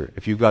easier.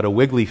 If you've got a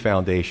wiggly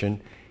foundation,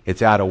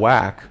 it's out of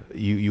whack,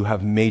 you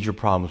have major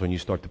problems when you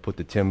start to put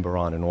the timber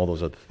on and all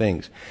those other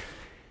things.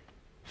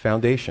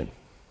 Foundation.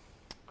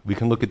 We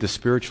can look at this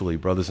spiritually,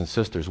 brothers and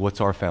sisters. What's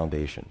our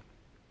foundation?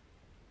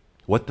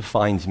 What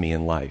defines me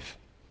in life?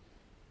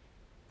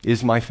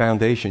 Is my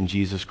foundation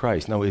Jesus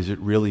Christ? No, is it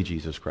really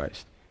Jesus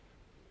Christ?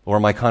 Or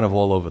am I kind of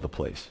all over the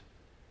place?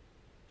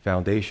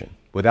 Foundation.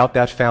 Without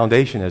that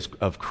foundation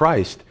of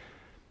Christ,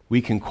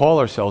 we can call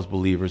ourselves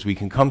believers, we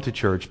can come to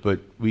church, but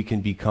we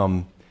can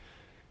become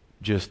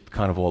just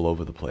kind of all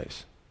over the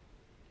place.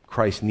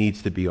 Christ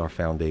needs to be our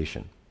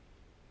foundation.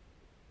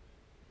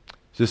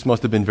 So this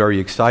must have been very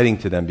exciting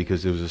to them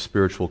because there was a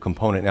spiritual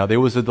component. Now, there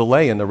was a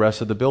delay in the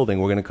rest of the building.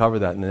 We're going to cover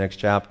that in the next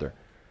chapter.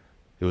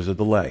 There was a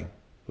delay.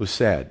 It was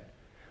sad.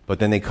 But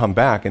then they come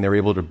back and they're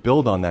able to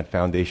build on that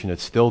foundation.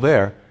 It's still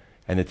there,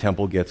 and the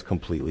temple gets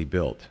completely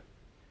built.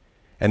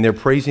 And they're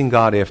praising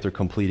God after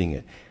completing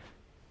it.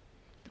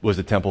 Was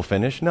the temple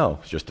finished? No,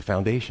 it's just the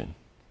foundation.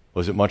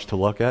 Was it much to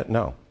look at?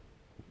 No.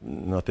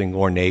 Nothing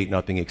ornate,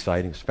 nothing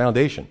exciting. It's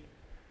foundation.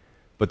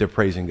 But they're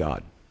praising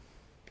God.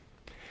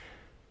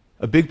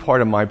 A big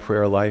part of my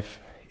prayer life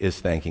is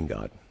thanking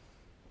God.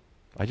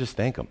 I just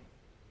thank Him.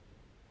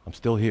 I'm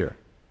still here.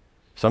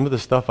 Some of the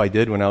stuff I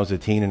did when I was a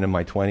teen and in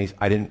my 20s,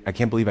 I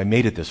can't believe I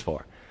made it this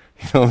far.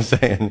 You know what I'm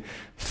saying?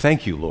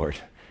 Thank you, Lord.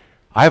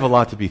 I have a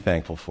lot to be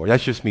thankful for.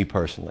 That's just me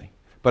personally.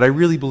 But I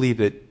really believe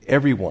that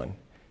everyone,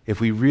 if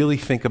we really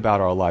think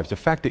about our lives, the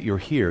fact that you're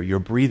here, you're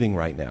breathing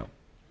right now,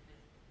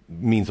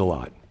 means a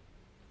lot.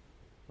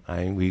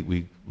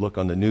 We look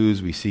on the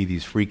news, we see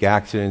these freak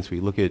accidents, we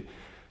look at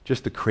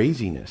just the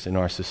craziness in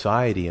our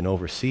society and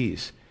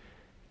overseas.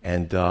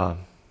 And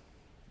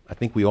I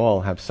think we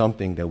all have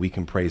something that we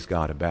can praise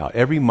God about.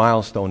 Every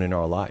milestone in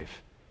our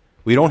life.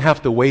 We don't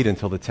have to wait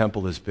until the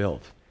temple is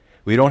built.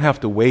 We don't have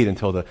to wait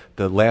until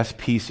the last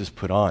piece is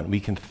put on. We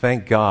can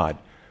thank God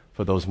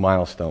for those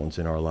milestones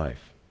in our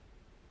life.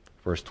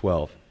 Verse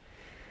 12.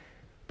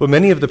 But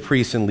many of the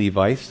priests and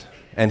Levites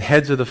and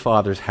heads of the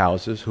fathers'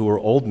 houses, who were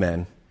old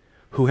men,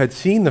 who had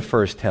seen the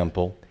first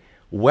temple,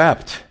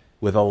 wept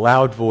with a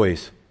loud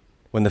voice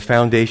when the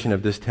foundation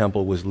of this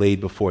temple was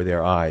laid before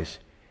their eyes.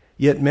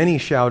 Yet many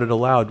shouted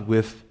aloud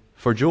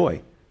for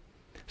joy,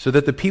 so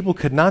that the people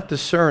could not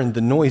discern the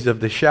noise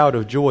of the shout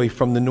of joy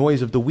from the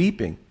noise of the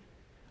weeping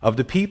of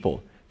the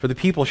people. For the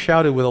people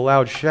shouted with a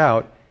loud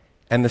shout,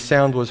 and the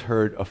sound was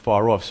heard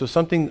afar off. So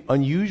something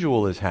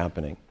unusual is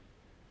happening.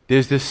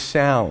 There's this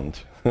sound.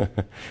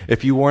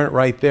 If you weren't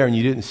right there and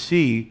you didn't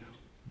see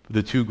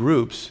the two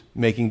groups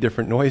making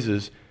different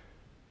noises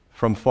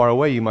from far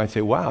away, you might say,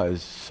 wow,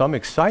 there's some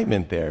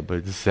excitement there, but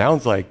it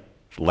sounds like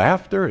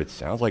laughter, it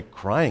sounds like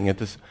crying at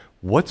this.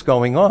 What's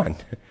going on?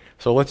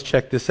 So let's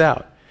check this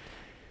out.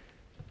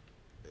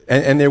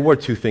 And there were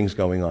two things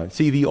going on.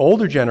 See, the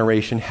older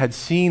generation had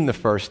seen the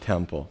first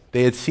temple.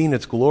 They had seen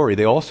its glory.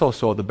 They also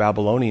saw the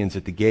Babylonians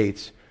at the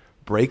gates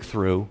break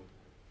through,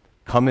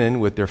 come in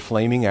with their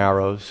flaming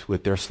arrows,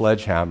 with their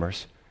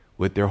sledgehammers,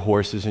 with their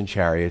horses and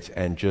chariots,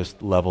 and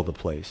just level the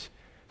place.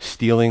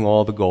 stealing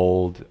all the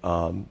gold,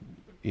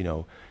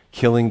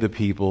 killing the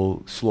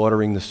people,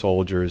 slaughtering the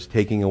soldiers,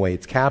 taking away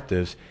its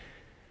captives.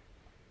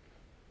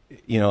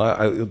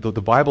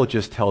 The Bible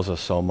just tells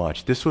us so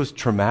much. This was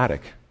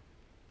traumatic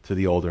to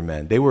the older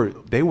men. They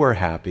were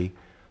happy,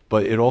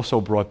 but it also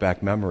brought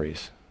back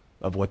memories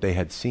of what they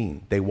had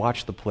seen. They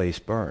watched the place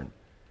burn.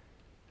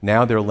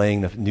 Now they're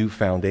laying the new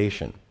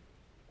foundation.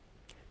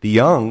 The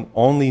young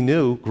only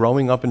knew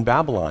growing up in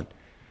Babylon.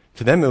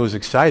 To them it was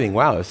exciting.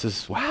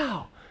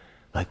 Wow.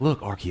 Like,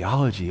 look,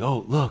 archaeology.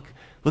 Oh,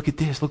 look at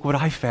this. Look what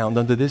I found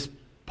under this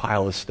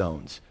pile of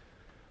stones.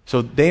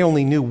 So they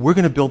only knew, we're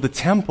going to build the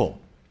temple.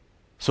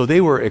 So they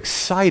were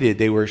excited.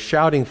 They were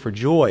shouting for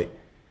joy.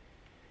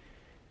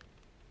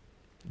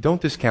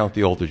 Don't discount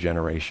the older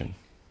generation.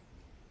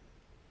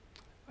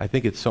 I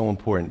think it's so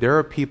important. There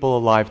are people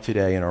alive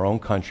today in our own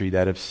country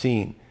that have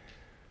seen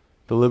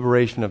the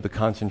liberation of the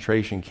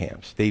concentration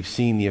camps. They've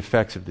seen the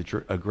effects of the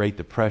Great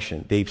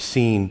Depression. They've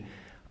seen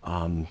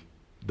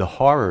the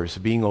horrors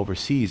of being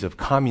overseas, of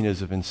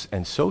communism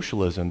and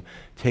socialism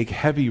take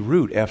heavy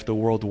root after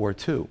World War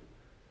II.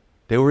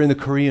 They were in the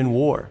Korean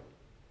War.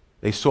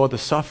 They saw the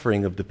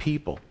suffering of the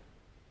people.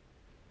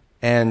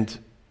 And,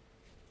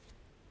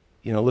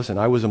 listen,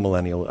 I was a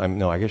millennial.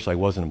 I guess I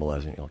wasn't a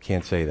millennial.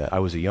 Can't say that. I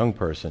was a young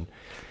person.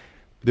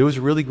 There was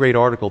a really great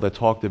article that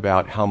talked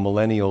about how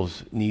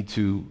millennials need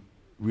to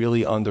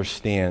really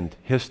understand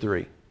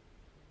history.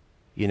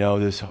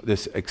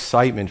 This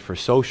excitement for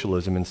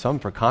socialism and some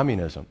for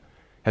communism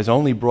has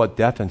only brought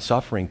death and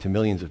suffering to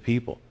millions of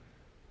people.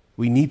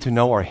 We need to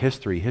know our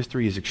history.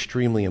 History is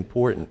extremely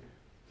important.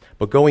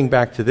 But going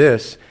back to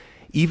this,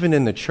 even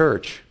in the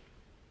church,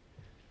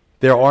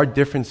 there are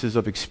differences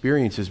of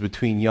experiences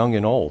between young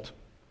and old.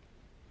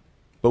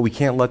 But we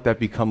can't let that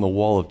become the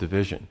wall of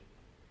division.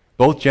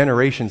 Both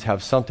generations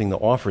have something to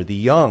offer. The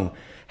young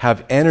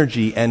have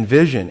energy and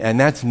vision, and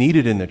that's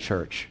needed in the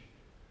church.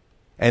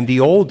 And the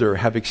older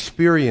have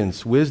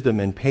experience, wisdom,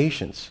 and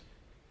patience.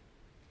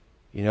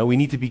 We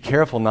need to be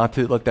careful not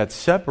to let that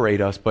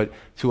separate us, but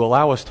to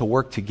allow us to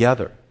work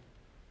together.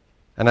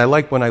 And I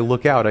like when I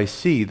look out, I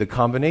see the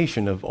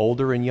combination of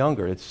older and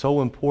younger. It's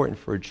so important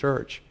for a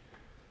church.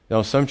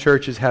 Some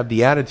churches have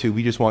the attitude,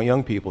 we just want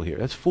young people here.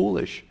 That's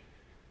foolish.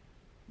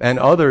 And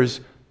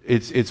others,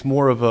 it's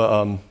more of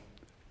a,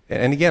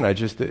 and again,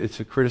 it's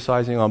a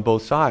criticizing on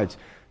both sides.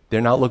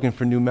 They're not looking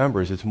for new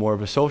members. It's more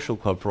of a social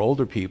club for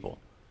older people.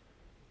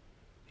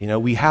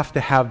 We have to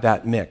have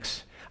that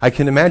mix. I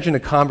can imagine a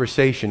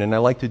conversation, and I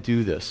like to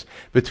do this,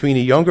 between a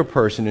younger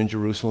person in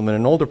Jerusalem and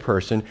an older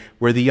person,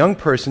 where the young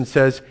person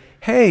says,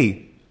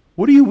 "Hey,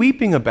 what are you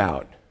weeping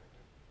about?"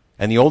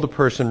 And the older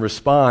person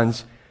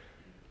responds,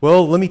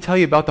 "Well, let me tell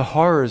you about the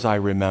horrors I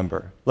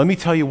remember. Let me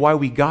tell you why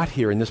we got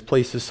here and this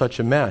place is such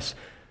a mess.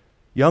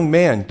 Young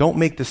man, don't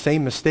make the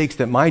same mistakes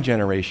that my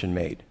generation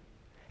made."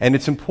 And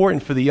it's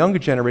important for the younger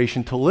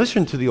generation to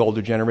listen to the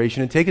older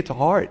generation and take it to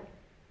heart.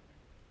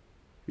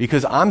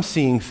 Because I'm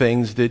seeing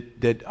things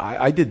that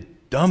I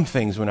did dumb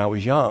things when I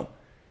was young.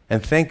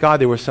 And thank God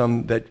there were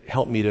some that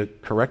helped me to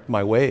correct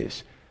my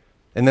ways.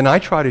 And then I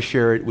try to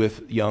share it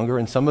with younger,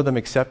 and some of them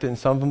accept it and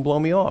some of them blow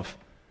me off.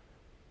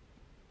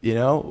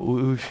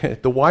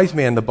 The wise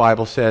man, the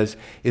Bible says,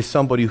 is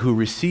somebody who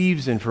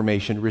receives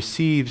information,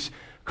 receives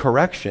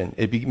correction.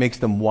 It makes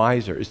them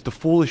wiser. It's the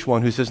foolish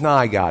one who says, "Nah,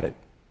 I got it.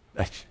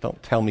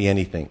 Don't tell me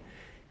anything."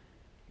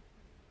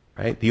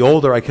 Right? The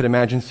older, I could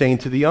imagine saying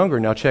to the younger,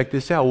 "Now check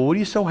this out. Well, what are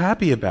you so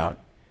happy about?"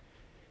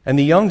 And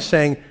the young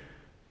saying,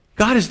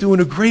 "God is doing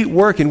a great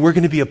work and we're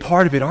going to be a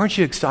part of it. Aren't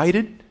you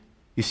excited?"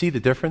 You see the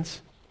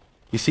difference?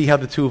 You see how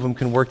the two of them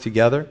can work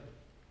together?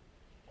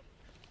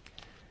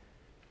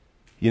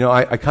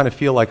 I kind of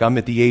feel like I'm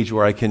at the age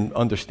where I can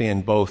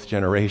understand both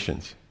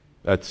generations.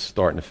 That's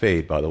starting to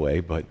fade, by the way,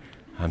 but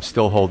I'm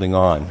still holding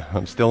on.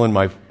 I'm still in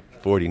my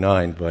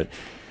 49, but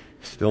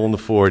still in the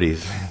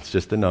 40s. It's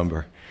just a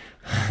number.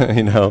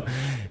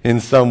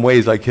 In some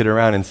ways I kid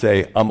around and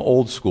say, I'm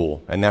old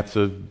school, and that's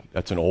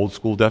an old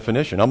school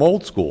definition. I'm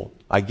old school.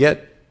 I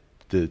get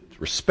the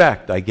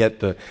respect. I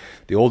get the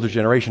older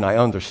generation. I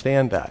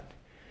understand that.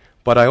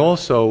 But I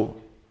also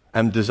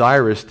am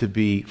desirous to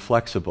be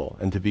flexible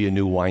and to be a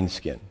new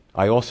wineskin.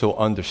 I also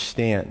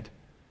understand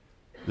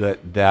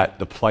that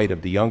the plight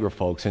of the younger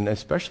folks, and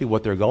especially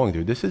what they're going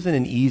through. This isn't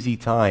an easy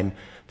time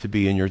to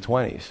be in your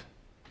 20s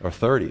or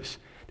 30s.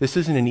 This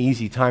isn't an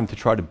easy time to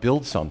try to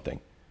build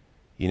something.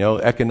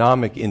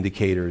 Economic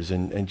indicators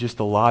and just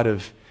a lot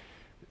of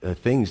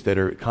things that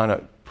are kind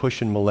of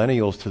pushing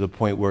millennials to the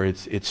point where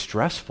it's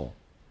stressful.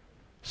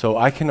 So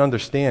I can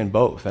understand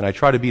both, and I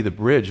try to be the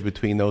bridge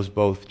between those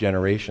both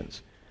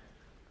generations.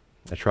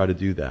 I try to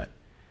do that.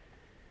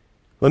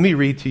 Let me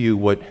read to you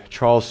what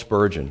Charles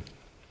Spurgeon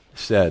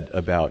said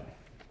about,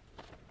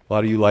 a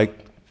lot of you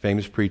like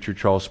famous preacher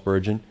Charles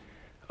Spurgeon,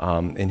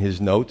 in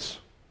his notes,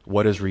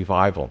 What is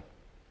Revival?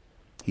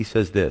 He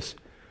says this: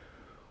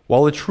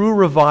 "While a true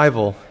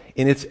revival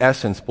in its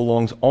essence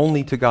belongs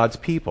only to God's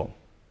people,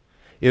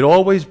 it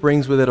always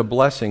brings with it a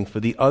blessing for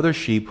the other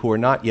sheep who are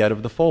not yet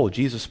of the fold."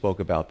 Jesus spoke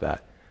about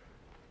that.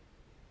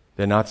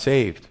 They're not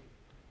saved.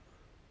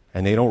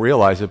 And they don't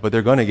realize it, but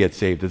they're going to get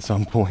saved at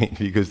some point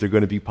because they're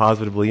going to be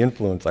positively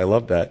influenced. I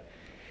love that.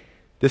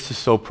 This is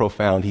so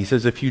profound. He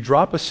says, if you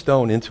drop a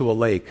stone into a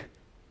lake,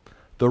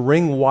 the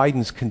ring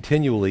widens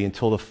continually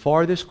until the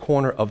farthest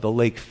corner of the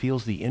lake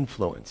feels the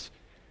influence.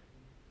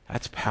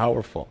 That's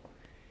powerful.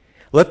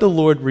 Let the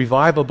Lord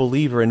revive a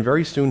believer, and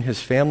very soon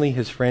his family,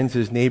 his friends,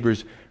 his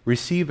neighbors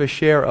receive a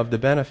share of the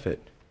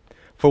benefit.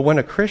 For when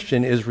a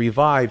Christian is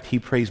revived, he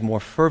prays more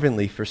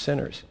fervently for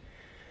sinners.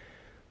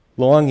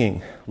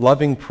 Longing,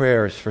 loving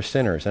prayers for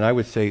sinners, and I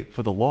would say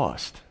for the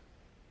lost.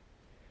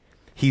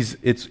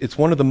 It's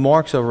one of the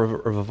marks of a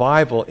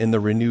revival in the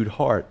renewed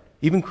heart.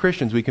 Even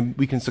Christians, we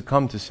can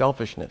succumb to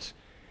selfishness.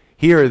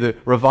 Here, the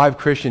revived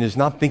Christian is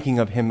not thinking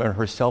of him or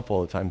herself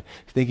all the time,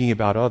 he's thinking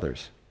about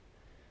others.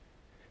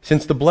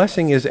 Since the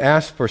blessing is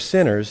asked for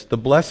sinners, the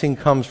blessing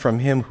comes from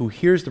him who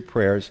hears the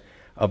prayers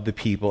of the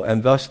people,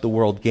 and thus the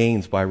world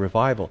gains by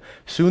revival.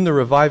 Soon the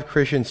revived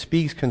Christian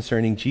speaks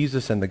concerning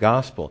Jesus and the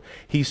gospel.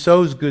 He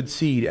sows good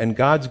seed, and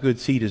God's good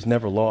seed is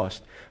never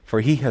lost,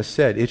 for he has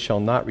said, it shall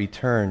not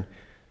return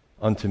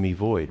unto me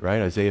void,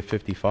 right? Isaiah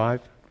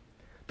 55.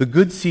 The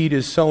good seed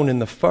is sown in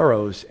the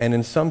furrows, and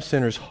in some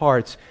sinners'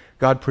 hearts,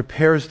 God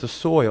prepares the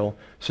soil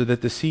so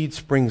that the seed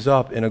springs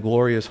up in a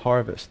glorious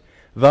harvest.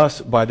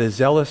 Thus, by the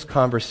zealous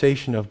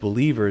conversation of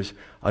believers,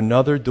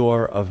 another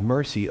door of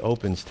mercy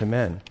opens to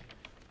men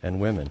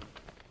and women.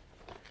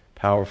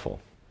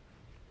 Powerful.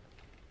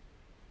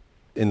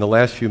 In the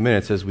last few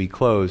minutes as we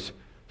close,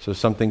 so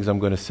some things I'm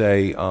going to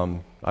say,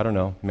 I don't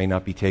know, may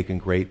not be taken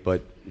great,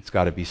 but it's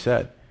got to be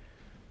said.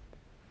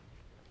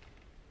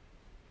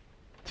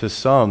 To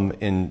some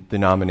in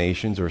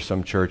denominations or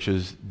some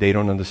churches, they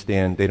don't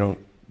understand,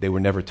 they were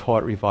never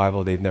taught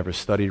revival, they've never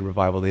studied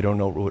revival, they don't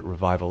know what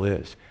revival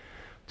is.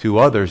 To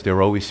others,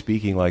 they're always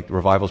speaking like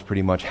revival's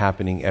pretty much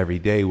happening every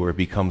day where it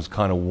becomes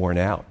kind of worn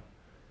out.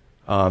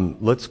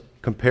 Let's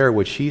compare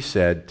what she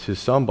said to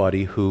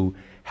somebody who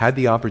had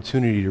the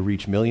opportunity to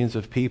reach millions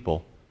of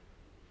people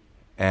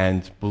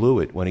and blew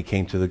it when it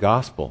came to the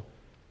gospel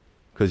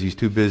because he's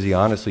too busy,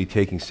 honestly,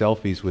 taking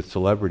selfies with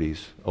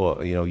celebrities,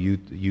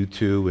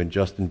 U2 and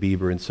Justin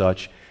Bieber and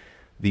such.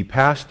 The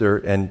pastor,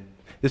 and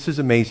this is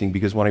amazing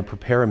because when I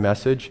prepare a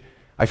message,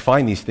 I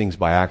find these things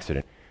by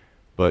accident,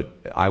 but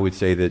I would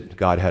say that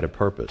God had a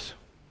purpose.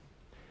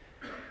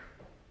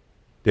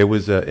 There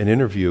was an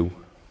interview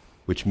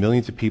which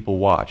millions of people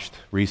watched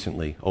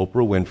recently,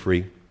 Oprah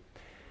Winfrey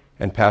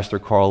and Pastor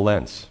Carl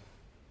Lentz,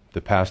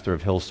 the pastor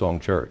of Hillsong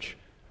Church.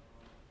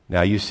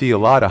 Now, you see a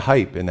lot of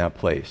hype in that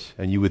place,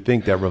 and you would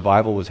think that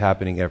revival was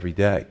happening every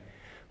day,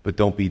 but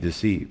don't be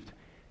deceived.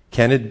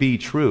 Can it be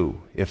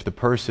true if the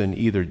person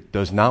either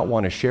does not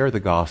want to share the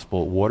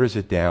gospel, waters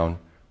it down,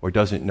 or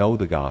doesn't know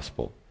the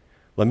gospel?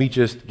 Let me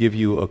just give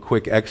you a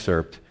quick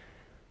excerpt.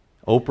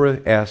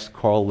 Oprah asked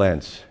Carl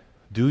Lentz,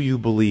 "Do you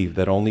believe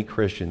that only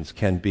Christians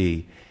can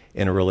be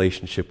in a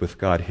relationship with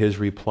God?" His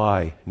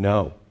reply,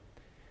 "No.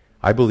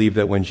 I believe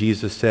that when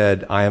Jesus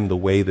said, 'I am the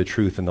way, the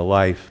truth, and the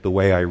life,' the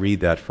way I read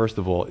that, first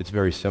of all, it's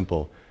very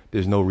simple.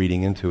 There's no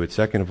reading into it.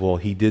 Second of all,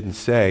 he didn't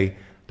say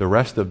the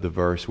rest of the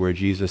verse where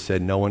Jesus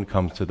said, 'No one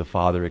comes to the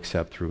Father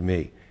except through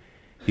me.'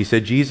 He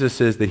said Jesus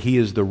says that he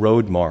is the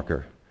road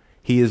marker.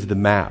 He is the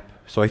map.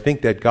 So I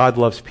think that God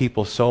loves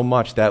people so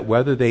much that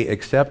whether they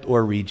accept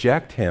or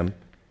reject him,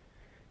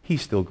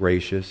 he's still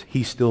gracious,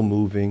 he's still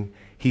moving,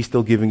 he's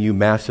still giving you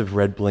massive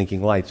red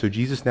blinking lights. So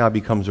Jesus now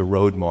becomes a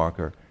road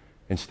marker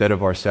instead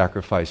of our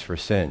sacrifice for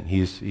sin.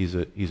 He's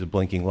a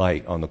blinking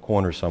light on the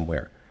corner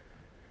somewhere.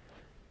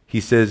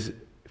 He says,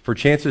 for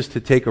chances to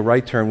take a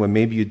right turn when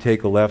maybe you'd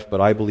take a left, but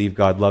I believe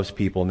God loves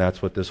people, and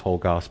that's what this whole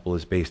gospel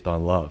is based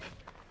on, love.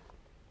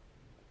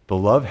 The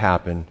love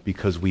happened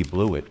because we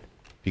blew it,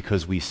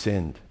 because we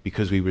sinned,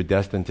 because we were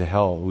destined to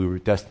hell, we were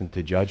destined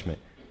to judgment.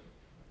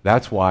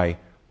 That's why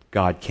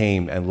God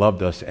came and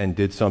loved us and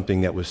did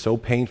something that was so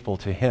painful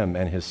to him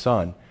and his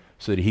son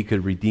so that he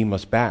could redeem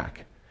us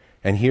back.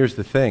 And here's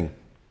the thing.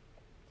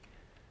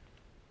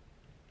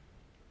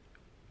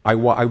 I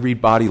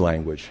read body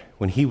language.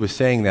 When he was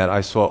saying that,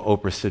 I saw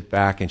Oprah sit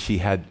back and she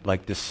had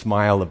like this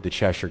smile of the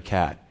Cheshire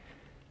Cat,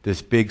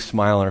 this big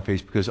smile on her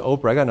face, because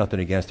Oprah, I got nothing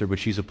against her, but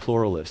she's a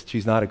pluralist.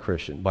 She's not a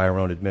Christian by her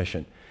own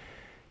admission.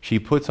 She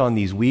puts on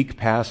these weak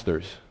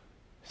pastors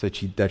so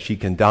that she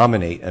can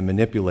dominate and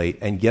manipulate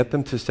and get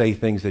them to say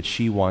things that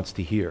she wants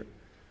to hear,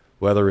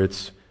 whether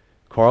it's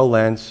Carl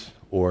Lentz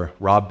or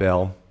Rob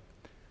Bell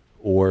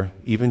or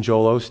even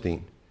Joel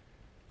Osteen.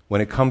 When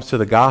it comes to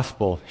the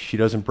gospel, she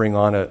doesn't bring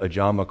on a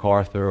John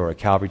MacArthur or a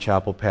Calvary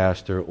Chapel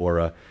pastor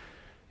or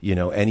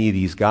any of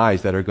these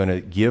guys that are going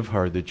to give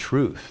her the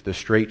truth, the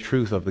straight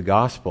truth of the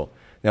gospel.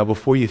 Now,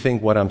 before you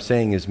think what I'm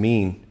saying is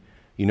mean,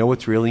 you know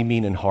what's really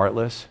mean and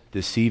heartless?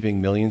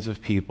 Deceiving millions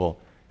of people,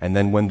 and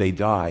then when they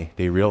die,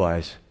 they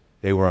realize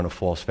they were on a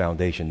false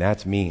foundation.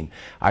 That's mean.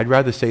 I'd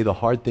rather say the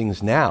hard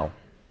things now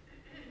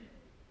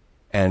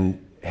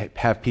and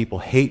have people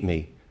hate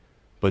me,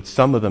 but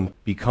some of them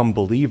become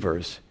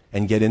believers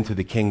and get into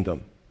the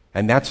kingdom.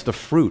 And that's the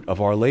fruit of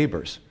our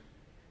labors.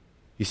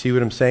 You see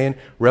what I'm saying?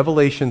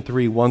 Revelation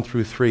 3, 1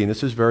 through 3, and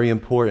this is very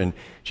important.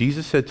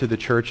 Jesus said to the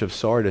church of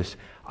Sardis,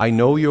 I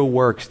know your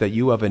works, that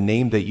you have a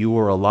name, that you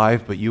are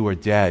alive, but you are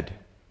dead.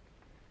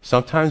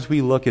 Sometimes we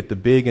look at the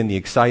big and the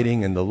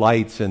exciting and the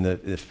lights and the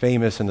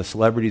famous and the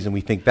celebrities, and we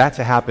think that's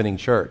a happening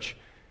church.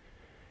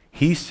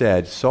 He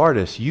said,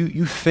 Sardis,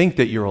 you think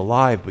that you're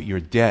alive, but you're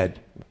dead.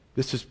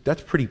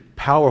 That's pretty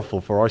powerful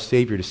for our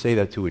Savior to say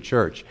that to a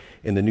church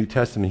in the New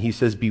Testament. He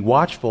says, be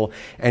watchful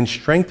and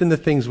strengthen the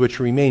things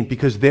which remain,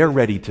 because they're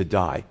ready to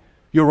die.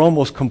 You're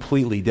almost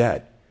completely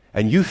dead,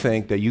 and you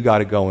think that you got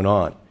it going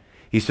on.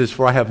 He says,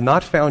 for I have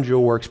not found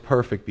your works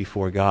perfect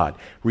before God.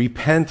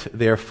 Repent,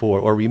 therefore,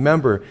 or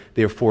remember,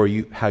 therefore,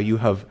 how you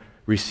have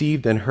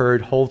received and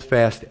heard, hold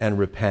fast and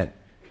repent.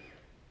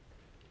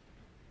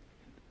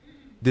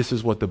 This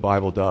is what the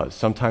Bible does.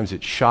 Sometimes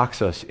it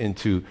shocks us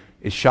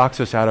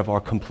out of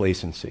our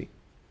complacency.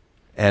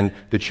 And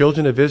the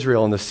children of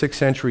Israel in the 6th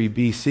century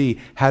BC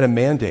had a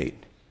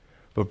mandate.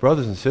 But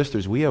brothers and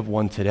sisters, we have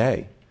one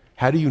today.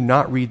 How do you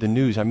not read the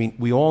news? I mean,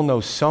 we all know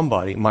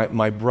somebody.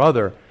 My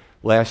brother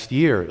last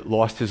year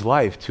lost his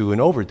life to an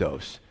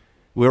overdose.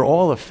 We're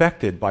all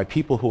affected by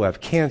people who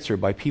have cancer,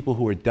 by people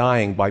who are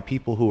dying, by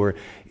people who are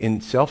in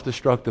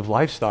self-destructive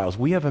lifestyles.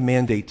 We have a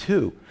mandate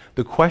too.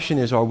 The question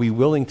is, are we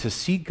willing to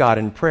seek God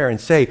in prayer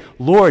and say,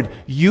 Lord,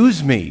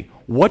 use me.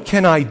 What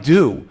can I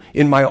do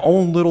in my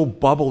own little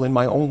bubble, in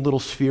my own little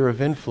sphere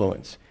of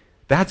influence?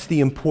 That's the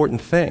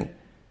important thing.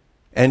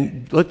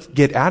 And let's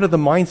get out of the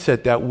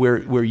mindset that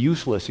we're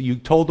useless. You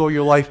told all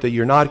your life that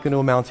you're not going to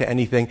amount to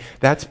anything.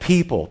 That's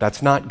people.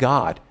 That's not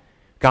God.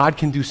 God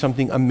can do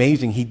something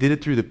amazing. He did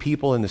it through the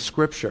people in the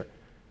Scripture.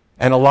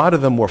 And a lot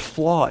of them were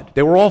flawed.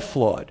 They were all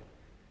flawed.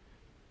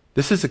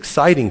 This is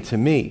exciting to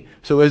me.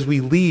 So as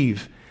we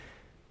leave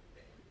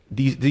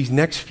these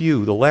next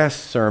few, the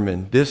last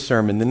sermon,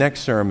 the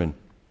next sermon,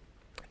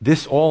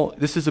 this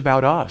is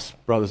about us,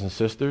 brothers and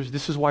sisters.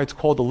 This is why it's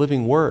called the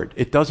living word.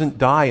 It doesn't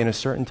die in a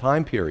certain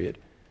time period.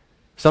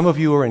 Some of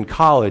you are in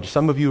college.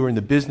 Some of you are in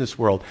the business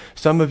world.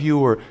 Some of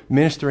you are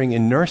ministering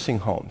in nursing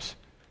homes.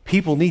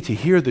 People need to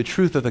hear the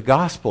truth of the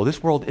gospel.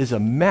 This world is a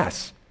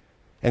mess.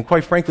 And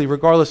quite frankly,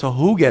 regardless of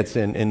who gets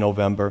in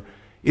November,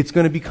 it's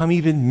going to become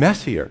even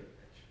messier.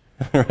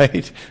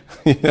 Right?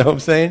 You know what I'm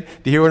saying?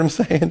 Do you hear what I'm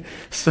saying?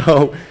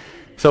 So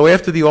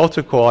after the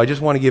altar call, I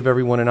just want to give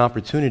everyone an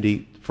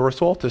opportunity for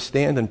us all to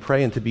stand and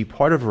pray and to be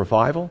part of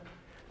revival,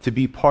 to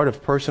be part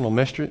of personal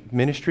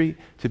ministry,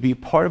 to be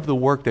part of the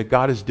work that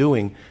God is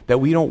doing, that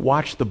we don't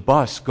watch the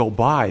bus go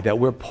by, that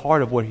we're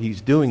part of what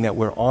He's doing, that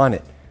we're on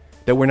it,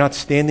 that we're not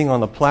standing on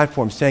the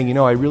platform saying,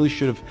 I really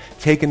should have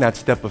taken that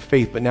step of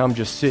faith, but now I'm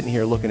just sitting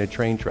here looking at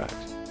train tracks.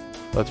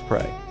 Let's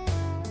pray.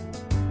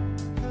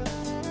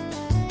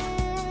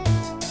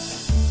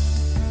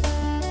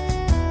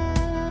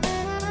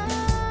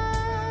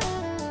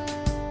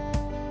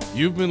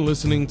 You've been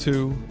listening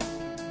to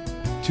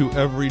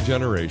Every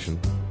Generation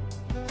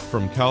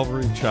from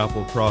Calvary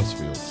Chapel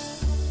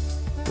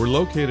Crossfields. We're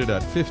located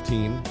at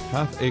 15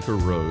 Half Acre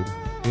Road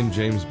in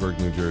Jamesburg,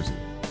 New Jersey.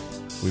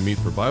 We meet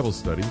for Bible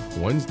study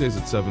Wednesdays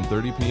at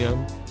 7:30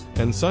 p.m.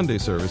 and Sunday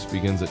service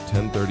begins at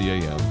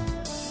 10:30 a.m.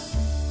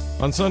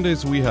 On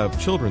Sundays, we have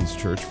children's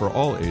church for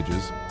all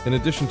ages, in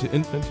addition to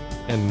infant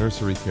and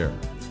nursery care.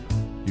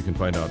 You can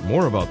find out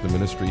more about the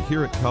ministry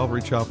here at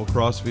Calvary Chapel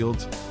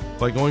Crossfields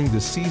by going to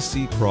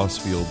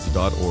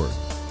cccrossfields.org.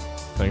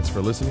 Thanks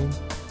for listening,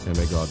 and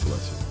may God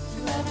bless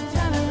you.